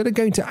prices. Instead of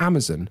going to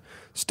Amazon,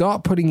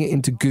 start putting it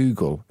into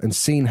Google and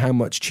seeing how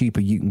much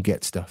cheaper you can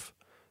get stuff.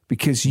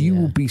 Because you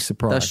will be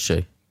surprised.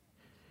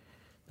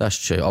 That's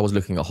true. I was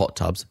looking at hot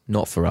tubs,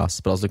 not for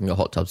us, but I was looking at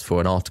hot tubs for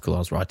an article I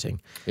was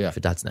writing for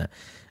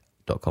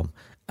dadsnet.com.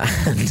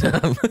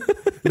 And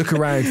look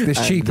around,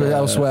 there's cheaper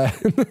elsewhere.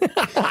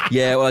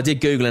 Yeah, well, I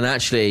did Google, and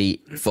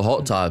actually, for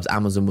hot tubs,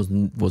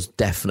 Amazon was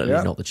definitely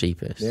not the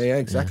cheapest. Yeah,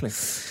 exactly.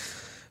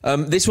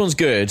 Yeah. This one's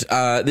good.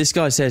 This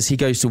guy says he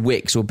goes to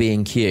Wix or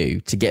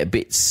B&Q to get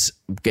bits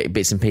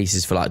and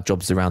pieces for like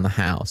jobs around the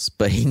house,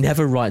 but he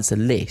never writes a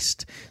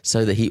list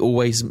so that he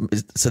always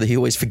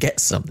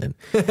forgets something.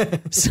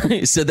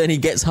 so then he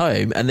gets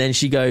home, and then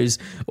she goes,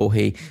 or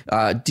he,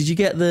 did you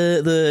get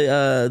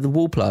the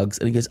wall plugs?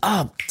 And he goes,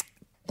 I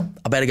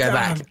better go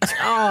back.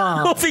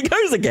 Off he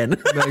goes again.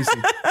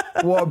 Amazing.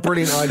 What a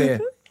brilliant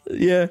idea.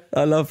 Yeah,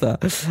 I love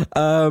that.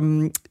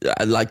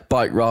 Like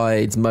bike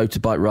rides,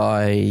 motorbike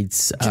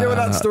rides. Do you know what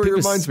that story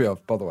reminds me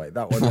of, by the way?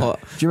 That one.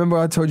 What? Do you remember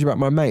I told you about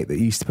my mate that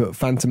used to put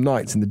Phantom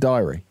Nights in the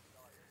diary?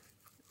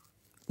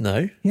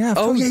 No? Yeah.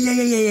 Oh,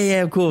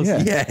 yeah, of course.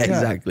 Yeah,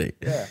 exactly.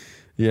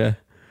 Yeah.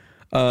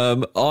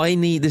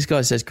 This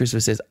guy says,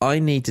 Christopher says, I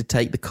need to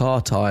take the car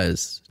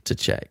tyres to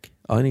check.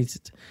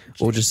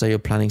 Or just say you're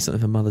planning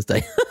something for Mother's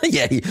Day.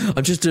 Yeah,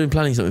 I'm just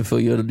planning something for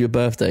your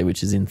birthday,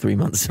 which is in 3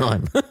 months'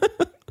 time.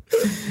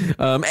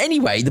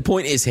 Anyway, the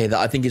point is here that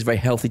I think it's very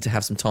healthy to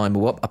have some time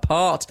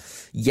apart.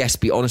 Yes,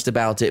 be honest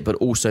about it, but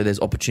also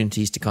there's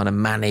opportunities to kind of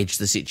manage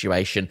the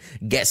situation,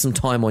 get some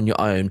time on your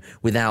own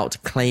without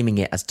claiming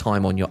it as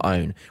time on your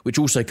own, which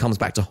also comes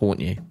back to haunt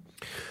you.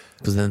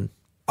 Because then...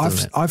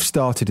 I've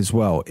started as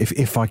well,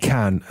 if I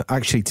can.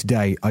 Actually,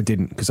 today I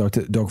didn't because I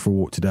took the dog for a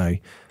walk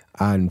today.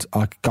 And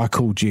I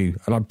called you,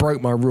 and I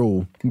broke my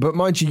rule. But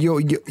mind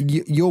you,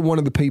 you're one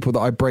of the people that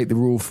I break the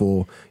rule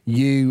for.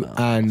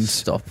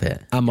 Stop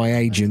it. And my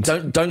agent.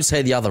 Don't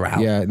say the other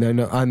Al. Yeah, no,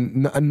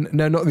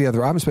 not the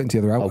other. I haven't spoken to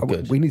the other Al. Oh,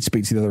 good. We need to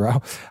speak to the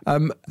other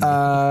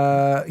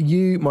Al.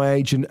 You, my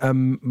agent,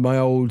 my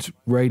old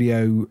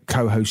radio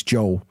co-host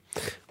Joel.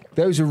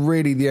 Those are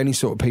really the only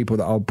sort of people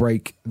that I'll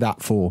break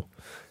that for.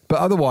 But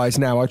otherwise,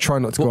 now I try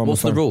not to go on my phone.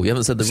 What's the rule? You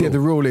haven't said the rule. Yeah, the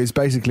rule is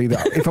basically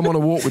that if I'm on a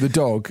walk with a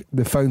dog,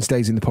 the phone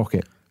stays in the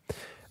pocket.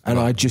 And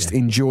I just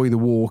enjoy the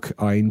walk.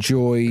 I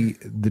enjoy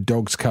the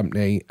dog's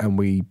company, and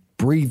we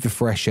breathe the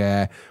fresh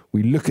air.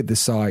 We look at the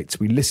sights.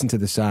 We listen to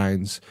the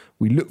sounds.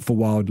 We look for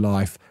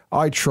wildlife.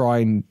 I try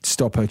and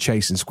stop her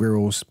chasing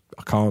squirrels.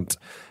 I can't.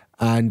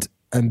 And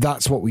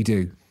that's what we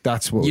do.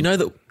 That's what...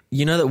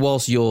 You know that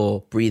whilst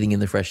you're breathing in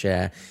the fresh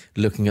air,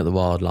 looking at the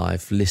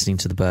wildlife, listening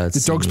to the birds,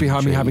 the dog's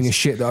behind me having a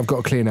shit that I've got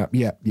to clean up.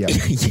 Yeah.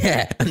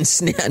 Yeah, and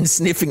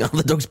sniffing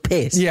other dog's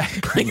piss. Yeah.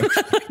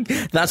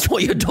 That's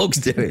what your dog's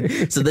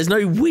doing. So there's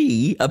no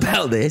we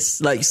about this,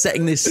 like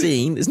setting this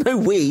scene. There's no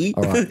we.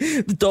 All right.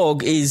 The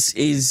dog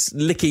is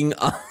licking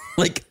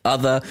like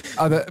other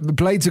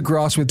blades of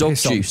grass with dog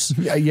piss juice.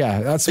 On.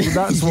 Yeah, that's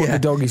what the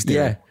dog is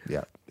doing.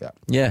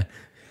 Yeah.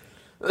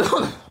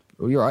 Oh,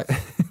 you're right.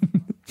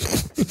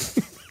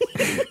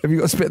 Have you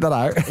got to spit that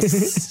out?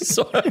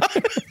 Sorry.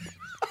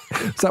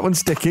 Is that one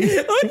sticky?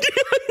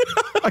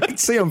 I can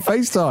see on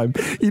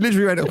FaceTime. You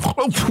literally went,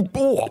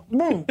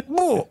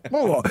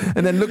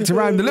 and then looked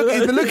around. The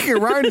looking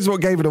around is what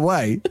gave it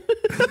away.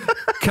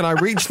 Can I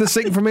reach the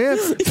sink from here?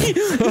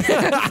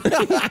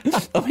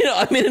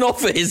 I'm in an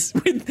office.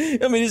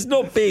 It's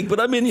not big, but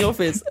I'm in the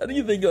office. And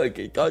you think,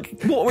 okay,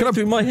 what went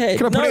through my head?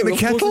 Can I put it in the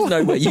kettle?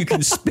 No way you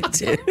can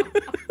spit it.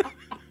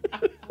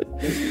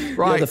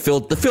 Right. Yeah,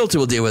 the filter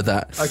will deal with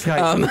that.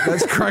 Okay,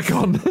 let's crack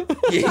on.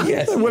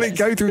 Yes. Will it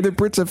go through the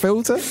Brita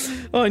filter?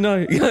 I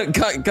know.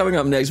 Coming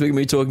up next, we're going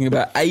to be talking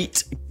about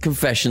 8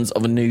 confessions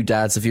of a new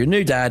dad. So if you're a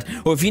new dad,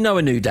 or if you know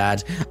a new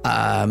dad,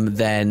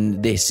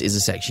 then this is a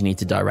section you need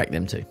to direct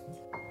them to.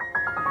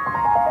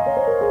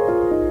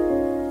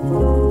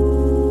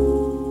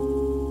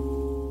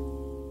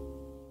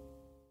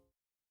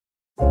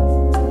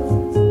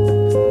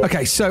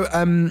 Okay, so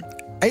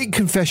 8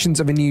 confessions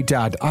of a new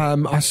dad.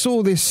 I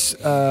saw this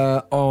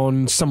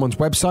on someone's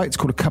website. It's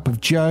called A Cup of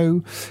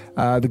Joe.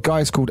 The guy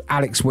is called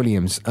Alex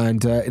Williams,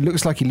 and it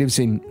looks like he lives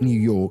in New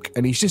York.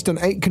 And he's just done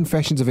 8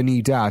 confessions of a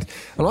new dad.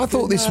 And I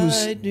thought this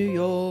was New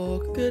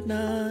York. Good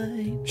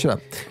night. Shut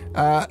up.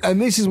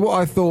 And this is what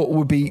I thought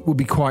would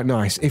be quite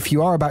nice. If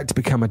you are about to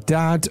become a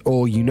dad,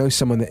 or you know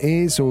someone that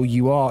is, or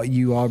you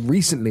are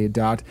recently a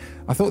dad,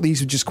 I thought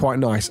these were just quite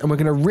nice. And we're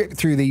going to rip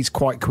through these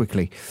quite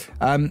quickly.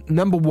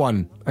 Number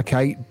 1,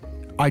 okay,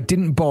 I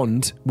didn't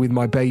bond with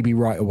my baby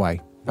right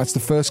away. That's the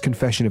first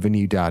confession of a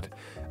new dad.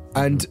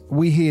 And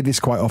we hear this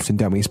quite often,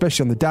 don't we?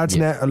 Especially on the Dad's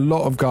Net. A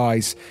lot of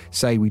guys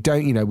say we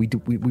don't,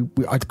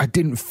 I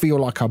didn't feel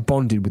like I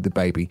bonded with the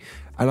baby.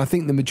 And I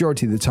think the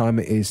majority of the time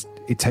it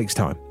takes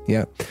time.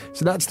 Yeah.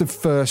 So that's the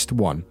first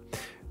one.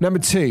 Number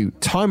 2,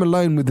 time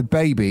alone with the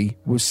baby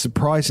was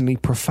surprisingly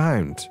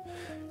profound.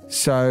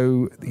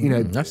 So,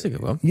 that's a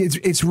good one.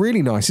 It's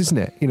really nice, isn't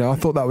it? I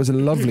thought that was a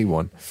lovely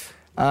one.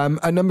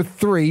 And number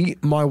 3,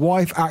 my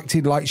wife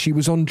acted like she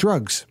was on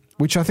drugs,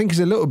 which I think is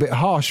a little bit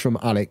harsh from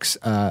Alex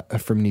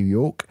from New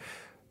York.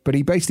 But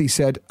he basically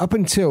said, up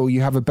until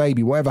you have a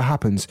baby, whatever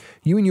happens,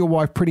 you and your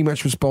wife pretty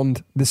much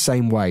respond the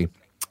same way.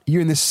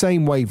 You're in the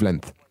same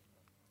wavelength.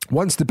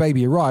 Once the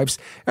baby arrives,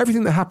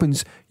 everything that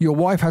happens, your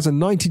wife has a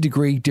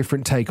 90-degree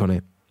different take on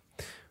it.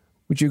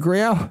 Would you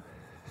agree, Al?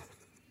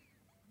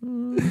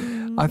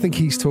 I think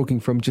he's talking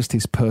from just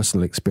his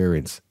personal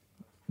experience.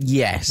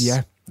 Yes.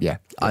 Yeah.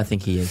 I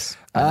think he is.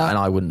 And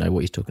I wouldn't know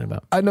what he's talking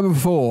about. At number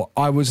 4,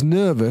 I was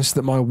nervous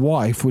that my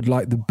wife would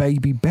like the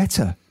baby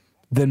better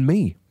than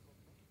me.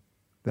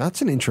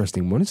 That's an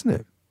interesting one, isn't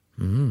it?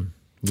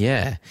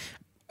 Yeah.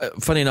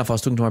 Funny enough, I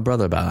was talking to my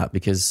brother about that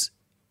because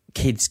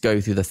kids go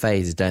through the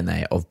phases, don't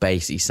they, of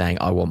basically saying,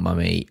 I want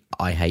mummy,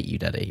 I hate you,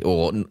 daddy.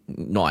 Or,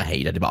 not I hate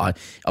you, daddy, but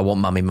I want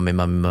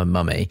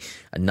mummy.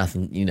 And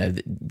nothing,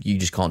 you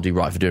just can't do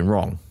right for doing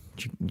wrong.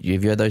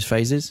 Have you heard those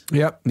phases?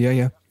 Yep.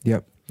 Yeah.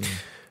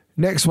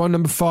 Next one,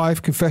 number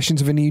 5,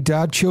 confessions of a new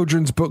dad.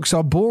 Children's books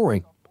are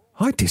boring.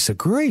 I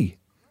disagree.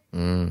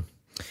 There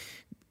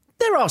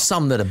are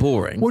some that are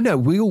boring. Well, no,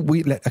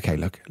 okay,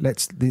 look,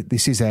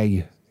 this is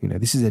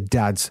a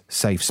dad's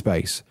safe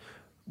space.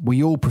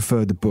 We all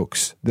prefer the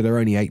books that are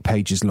only 8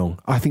 pages long.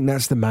 I think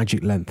that's the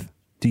magic length.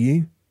 Do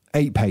you?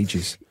 8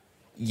 pages.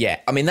 Yeah,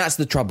 I mean, that's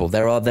the trouble.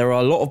 There are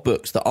a lot of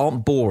books that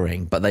aren't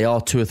boring, but they are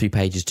 2 or 3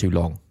 pages too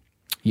long.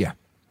 Yeah.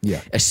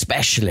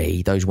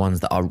 Especially those ones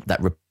that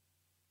repeat.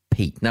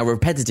 Now,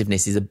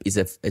 repetitiveness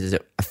is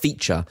a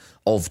feature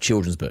of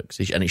children's books,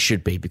 and it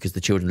should be, because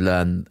the children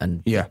learn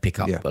and pick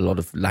up a lot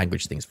of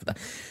language things for that.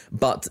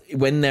 But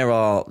when there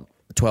are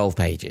 12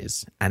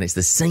 pages and it's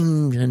the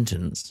same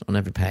sentence on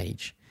every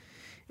page,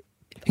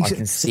 I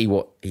can see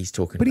what he's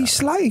talking about. But he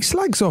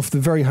slags off the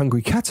Very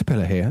Hungry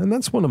Caterpillar here, and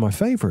that's one of my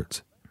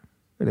favourites.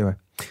 Anyway,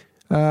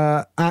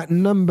 at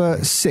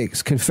number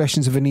 6,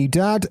 Confessions of a New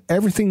Dad,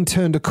 everything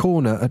turned a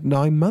corner at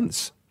 9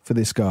 months for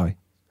this guy.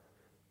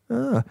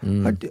 But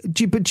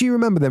do you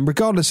remember then,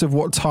 regardless of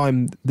what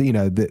time,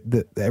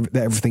 that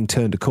everything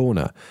turned a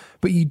corner,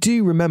 but you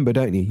do remember,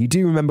 don't you? You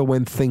do remember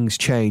when things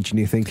change and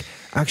you think,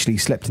 actually, he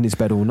slept in his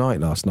bed all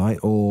night last night,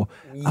 or,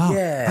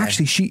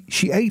 actually,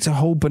 she ate a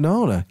whole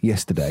banana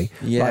yesterday.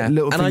 Yeah. Like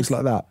little things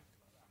like that.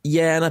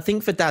 Yeah, and I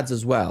think for dads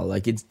as well,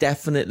 like, it's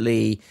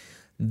definitely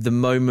the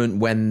moment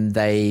when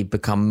they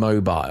become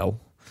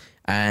mobile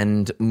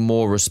and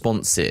more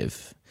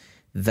responsive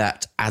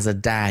that as a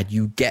dad,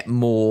 you get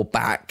more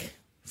back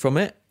from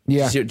it.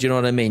 Yeah. Do you know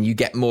what I mean? You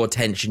get more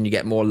attention, you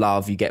get more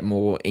love, you get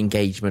more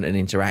engagement and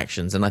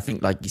interactions. And I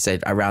think, like you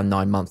said, around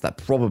 9 months, that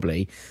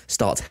probably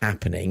starts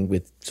happening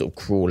with sort of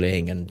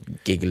crawling and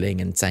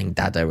giggling and saying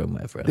dado and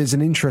whatever else. There's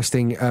an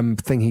interesting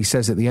thing he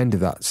says at the end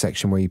of that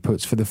section where he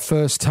puts, for the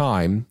first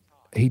time,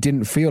 he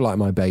didn't feel like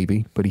my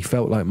baby, but he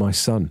felt like my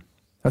son.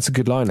 That's a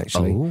good line,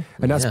 actually. Oh,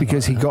 and that's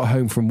because he got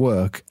home from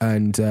work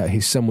and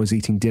his son was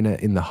eating dinner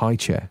in the high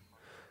chair.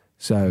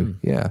 So,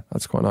 yeah,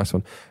 that's quite a nice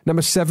one.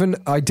 Number 7,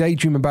 I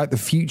daydream about the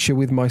future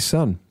with my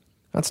son.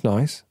 That's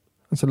nice.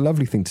 That's a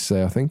lovely thing to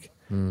say, I think.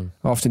 I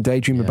often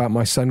daydream about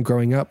my son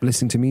growing up,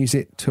 listening to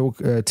music,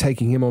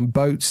 taking him on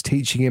boats,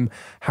 teaching him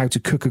how to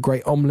cook a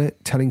great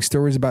omelette, telling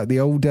stories about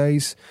the old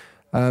days.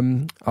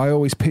 I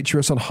always picture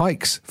us on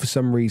hikes for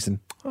some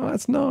reason. Oh,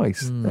 that's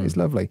nice. That is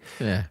lovely.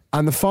 Yeah.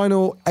 And the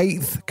final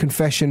 8th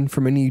confession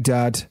from a new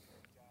dad,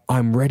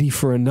 I'm ready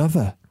for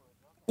another.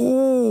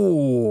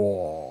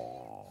 Oh.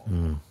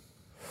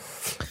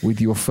 With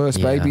your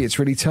first baby, it's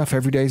really tough.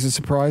 Every day is a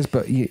surprise,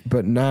 but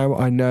now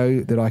I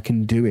know that I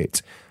can do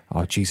it.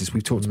 Oh, Jesus,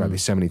 we've talked about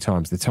this so many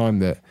times. The time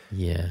that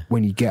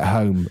when you get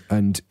home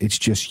and it's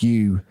just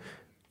you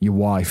your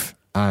wife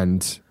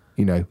and,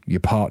 you know, your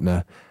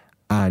partner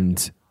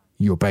and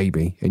your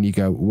baby, and you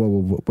go,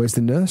 well, where's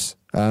the nurse?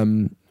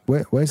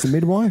 Where's the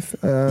midwife?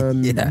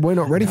 We're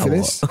not ready for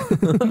this.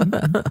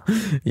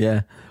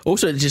 Yeah.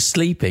 Also, just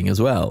sleeping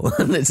as well.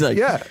 And it's like,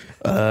 can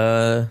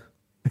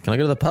I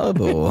go to the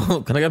pub,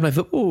 or can I go play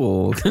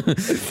football?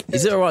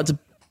 Is it all right to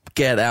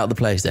get out the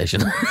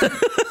PlayStation?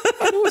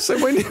 And also,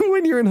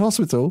 when you're in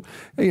hospital,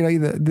 you know,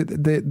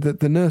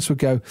 the nurse would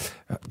go,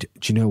 do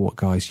you know what,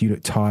 guys? You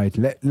look tired.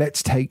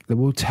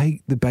 We'll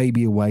take the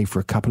baby away for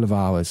a couple of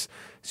hours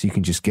so you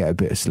can just get a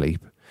bit of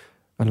sleep.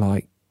 And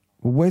like,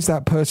 well, where's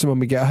that person when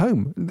we get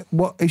home?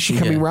 What, is she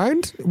coming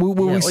round? Will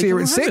we see her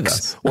at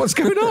 6? What's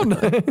going on?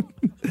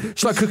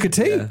 Shall I cook a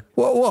tea? Yeah.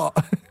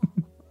 What?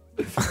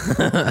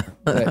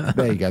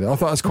 there you go. I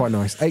thought it was quite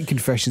nice. 8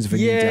 confessions of a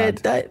new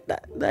dad. Yeah,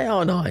 they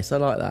are nice. I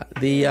like that.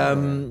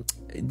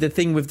 The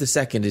thing with the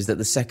second is that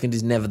the second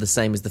is never the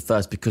same as the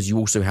first, because you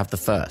also have the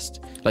first.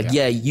 Like,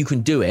 you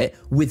can do it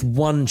with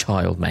one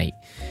child, mate.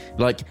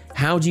 Like,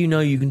 how do you know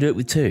you can do it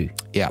with 2?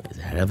 Yeah. It's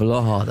a hell of a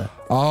lot harder.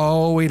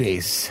 Oh, it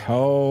is.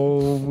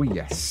 Oh,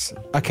 yes.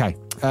 Okay.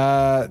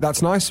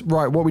 That's nice.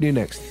 Right, what we do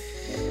next?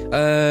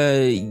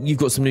 You've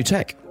got some new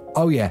tech.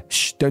 Oh, yeah.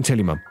 Shh, don't tell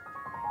your mum.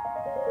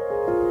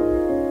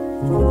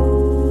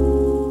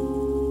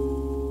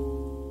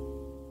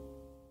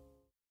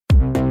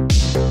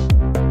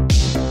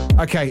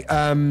 Okay,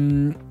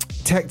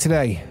 tech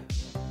today.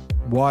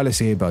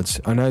 Wireless earbuds.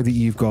 I know that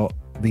you've got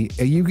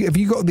have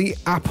you got the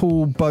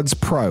Apple Buds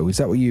Pro? Is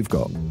that what you've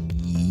got?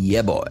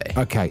 Yeah, boy.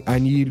 Okay,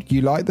 and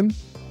you like them?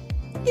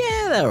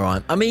 Yeah, they're all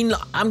right. I mean,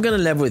 I'm going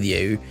to level with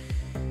you.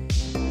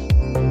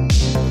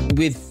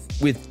 With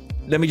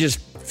let me just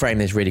frame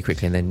this really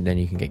quickly, and then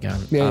you can get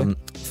going. Yeah.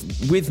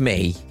 With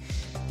me,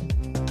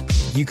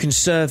 you can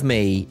serve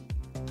me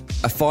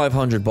a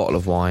 500 bottle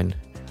of wine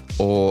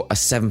or a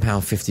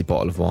 £7.50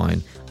 bottle of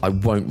wine. I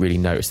won't really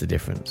notice the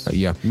difference.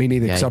 Yeah, me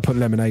neither, because I put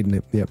lemonade in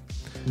it. Yep.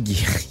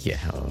 Yeah.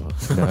 Oh.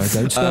 No,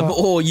 don't start.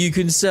 Or you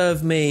can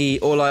serve me,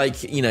 or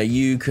like, you know,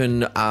 you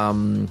can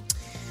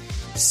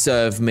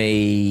serve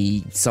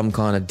me some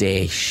kind of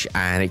dish,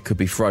 and it could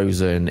be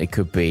frozen, it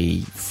could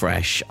be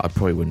fresh. I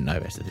probably wouldn't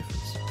notice the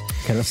difference.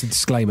 Okay, that's a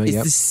disclaimer.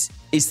 It's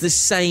the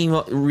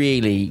same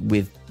really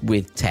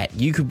with tech.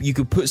 You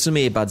could put some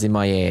earbuds in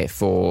my ear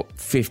for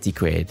 50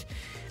 quid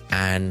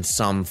and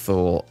some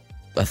for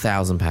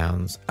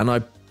 £1,000, and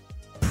I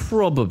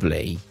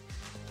probably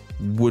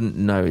wouldn't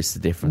notice the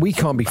difference. We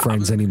can't be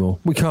friends anymore.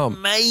 We can't.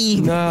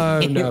 Maybe. No,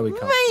 we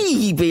can't.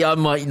 Maybe I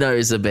might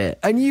notice a bit.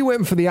 And you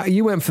went for the Apple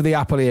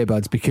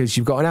earbuds because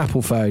you've got an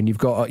Apple phone, you've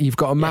got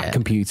a Mac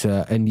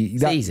computer, and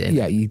it's easy.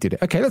 Yeah, you did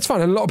it. Okay, that's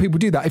fine. And a lot of people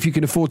do that if you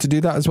can afford to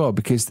do that as well,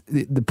 because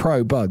the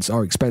Pro Buds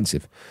are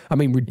expensive. I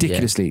mean,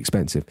 ridiculously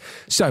expensive.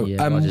 So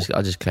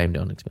I just claimed it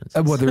on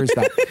expensive. Well, there is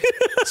that.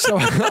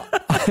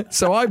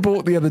 So I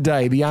bought the other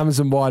day the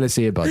Amazon wireless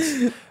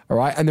earbuds. All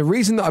right. And the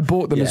reason that I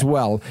bought them as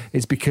well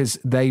is because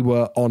they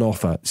were on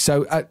offer.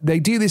 So they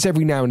do this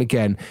every now and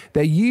again.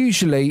 They're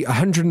usually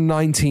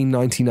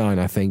 $119.99,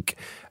 I think.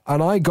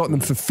 And I got them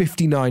for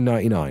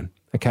 $59.99.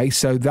 Okay.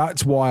 So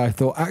that's why I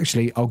thought,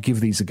 actually, I'll give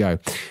these a go.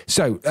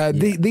 So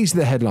these are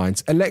the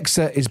headlines.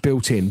 Alexa is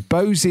built in.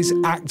 Bose's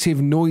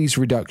active noise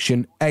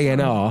reduction,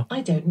 ANR.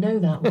 I don't know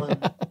that one.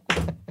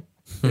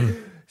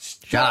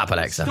 Shut up,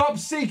 Alexa. Stop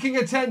seeking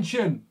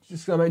attention.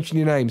 Just going to mention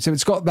your name. So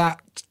it's got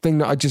that thing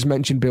that I just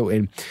mentioned built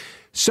in.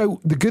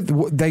 So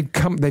they've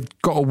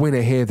got a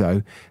winner here,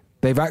 though.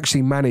 They've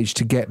actually managed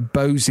to get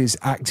Bose's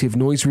active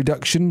noise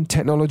reduction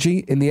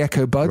technology in the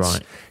Echo Buds.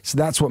 Right. So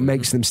that's what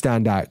makes them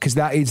stand out, because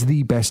that is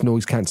the best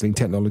noise cancelling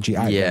technology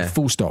out there.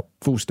 Full stop.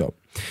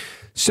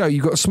 So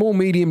you've got small,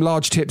 medium,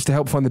 large tips to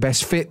help find the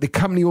best fit. The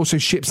company also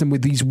ships them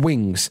with these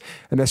wings,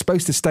 and they're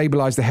supposed to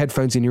stabilise the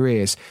headphones in your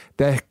ears.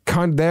 They're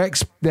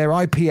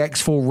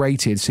IPX4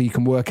 rated, so you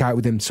can work out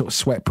with them sort of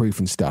sweat-proof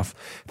and stuff.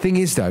 Thing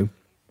is, though,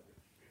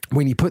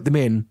 when you put them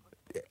in,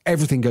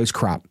 everything goes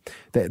crap.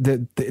 They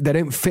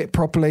don't fit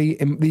properly.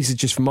 These are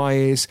just for my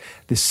ears.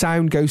 The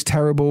sound goes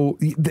terrible.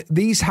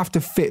 These have to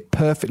fit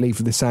perfectly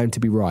for the sound to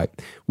be right,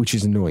 which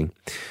is annoying.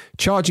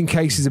 Charging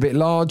case is a bit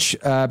large.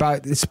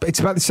 It's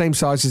about the same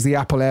size as the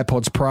Apple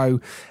AirPods Pro,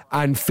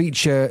 and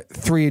feature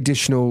 3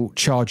 additional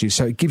charges.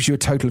 So it gives you a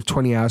total of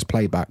 20 hours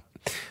playback.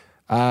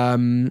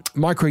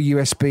 Micro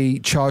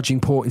USB charging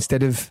port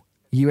instead of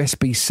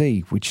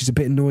USB-C, which is a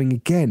bit annoying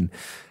again.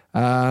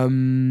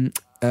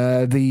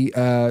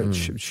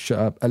 Shut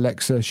up,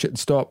 Alexa,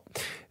 stop.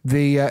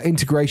 The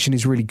integration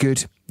is really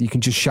good. You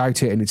can just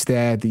shout it and it's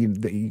there.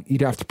 You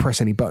don't have to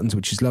press any buttons,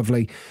 which is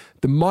lovely.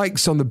 The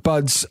mics on the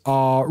Buds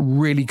are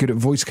really good at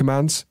voice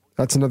commands.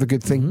 That's another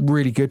good thing. Mm-hmm.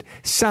 Really good.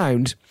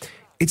 Sound,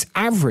 it's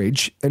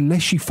average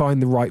unless you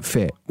find the right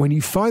fit. When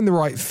you find the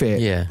right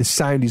fit, the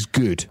sound is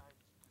good.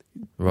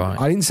 Right.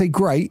 I didn't say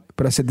great,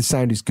 but I said the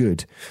sound is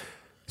good.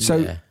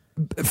 So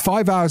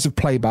 5 hours of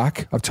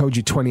playback. I've told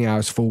you 20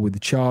 hours full with the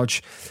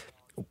charge.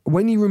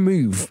 When you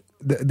remove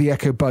the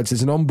Echo Buds,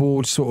 there's an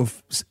onboard sort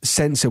of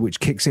sensor which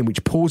kicks in,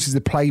 which pauses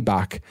the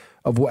playback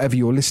of whatever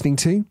you're listening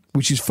to,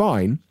 which is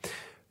fine.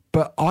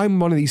 but I'm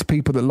one of these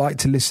people that like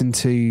to listen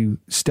to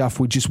stuff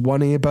with just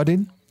one earbud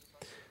in.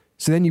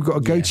 So then you've got to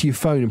go to your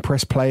phone and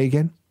press play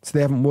again. So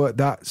they haven't worked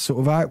that sort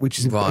of out, which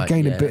is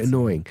again a bit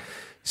annoying.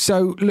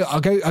 So look, I'll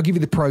give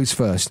you the pros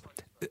first.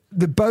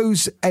 The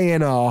Bose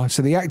ANR,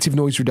 so the active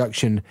noise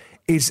reduction,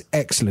 is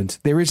excellent.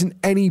 There isn't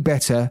any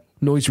better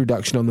noise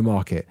reduction on the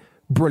market.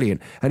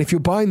 Brilliant. And if you're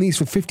buying these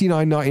for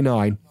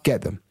 $59.99,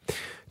 get them.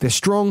 They're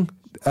strong.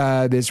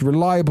 There's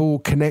reliable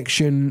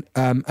connection.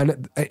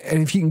 And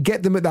if you can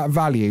get them at that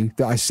value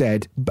that I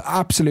said,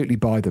 absolutely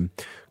buy them.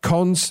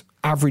 Cons,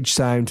 average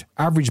sound,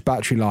 average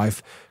battery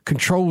life.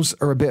 Controls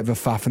are a bit of a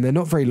faff and they're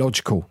not very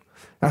logical.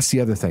 That's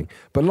the other thing.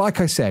 But like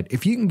I said,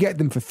 if you can get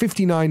them for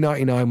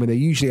 $59.99 when they're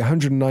usually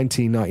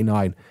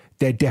 $119.99,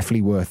 they're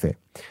definitely worth it.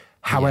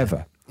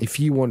 However, if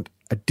you want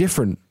a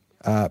different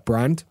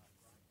brand,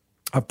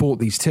 I've bought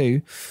these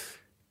too.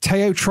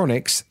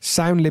 Teotronics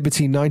Sound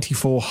Liberty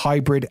 94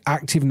 Hybrid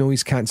Active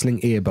Noise Cancelling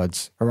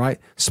Earbuds. All right.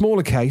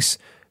 Smaller case.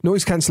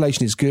 Noise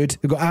cancellation is good.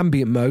 They've got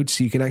ambient mode,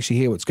 so you can actually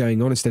hear what's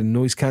going on instead of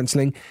noise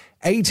cancelling.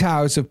 8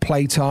 hours of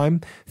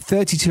playtime,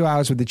 32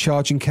 hours with the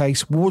charging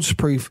case,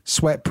 waterproof,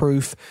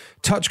 sweatproof,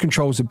 touch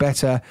controls are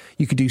better.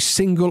 You can do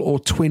single or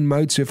twin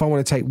mode, so if I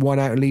want to take one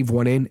out and leave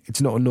one in,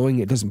 it's not annoying,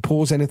 it doesn't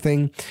pause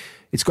anything.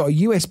 It's got a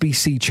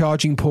USB-C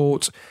charging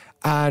port,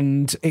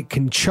 and it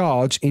can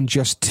charge in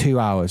just 2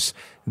 hours.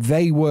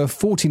 They were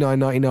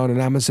 $49.99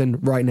 on Amazon.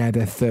 Right now,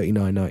 they're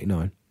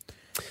 $39.99.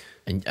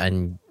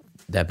 And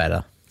they're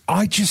better.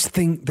 I just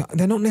think that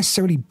they're not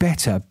necessarily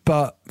better,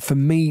 but for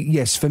me,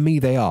 yes, for me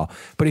they are.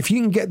 But if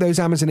you can get those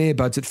Amazon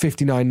earbuds at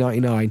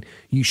 $59.99,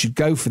 you should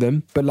go for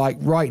them. But like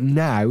right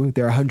now,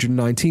 they're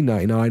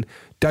 $119.99.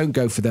 Don't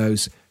go for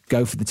those.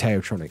 Go for the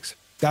Teotronics.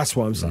 That's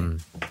what I'm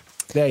saying.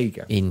 There you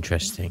go.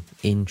 Interesting.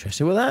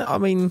 Well,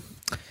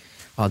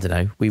 I don't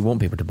know. We want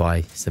people to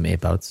buy some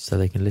earbuds so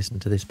they can listen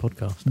to this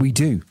podcast. We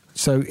do.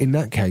 So in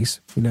that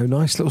case,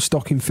 nice little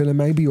stocking filler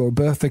maybe, or a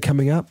birthday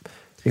coming up.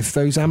 If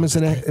those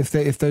Amazon, if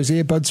those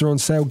earbuds are on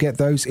sale, get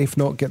those. If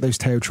not, get those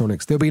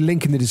Teotronics. There'll be a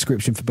link in the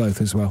description for both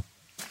as well.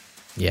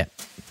 Yeah,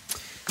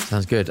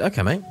 sounds good.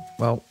 Okay, mate.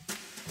 Well,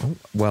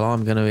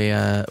 I'm going to be.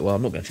 I'm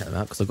not going to check them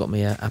out because I've got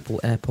my Apple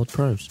AirPod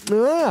Pros.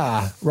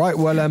 Right.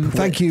 Well,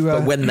 thank you.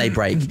 But when they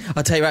break,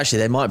 I'll tell you. Actually,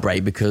 they might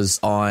break because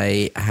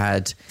I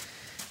had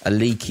a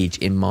leakage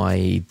in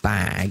my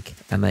bag,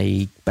 and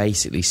they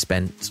basically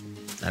spent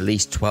at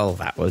least 12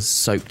 hours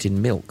soaked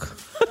in milk.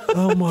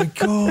 Oh my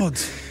God.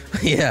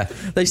 Yeah,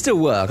 they still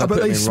work. I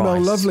bet they smell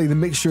lovely, the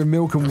mixture of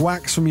milk and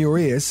wax from your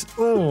ears.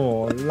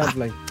 Oh,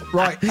 lovely.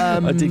 Right.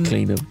 I did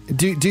clean them.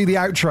 Do the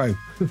outro.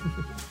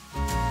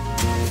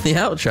 The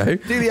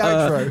outro? Do the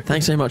outro.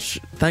 Thanks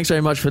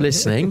very much for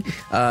listening.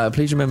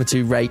 Please remember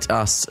to rate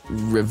us,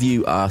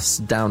 review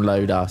us,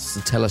 download us,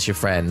 tell us your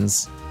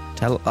friends.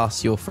 Tell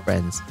us your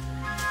friends.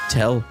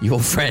 Tell your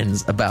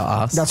friends about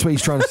us. That's what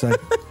he's trying to say.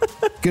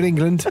 Good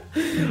England.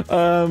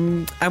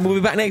 And we'll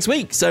be back next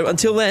week. So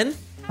until then...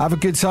 Have a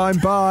good time.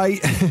 Bye.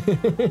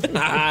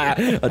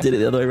 I did it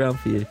the other way around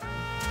for you.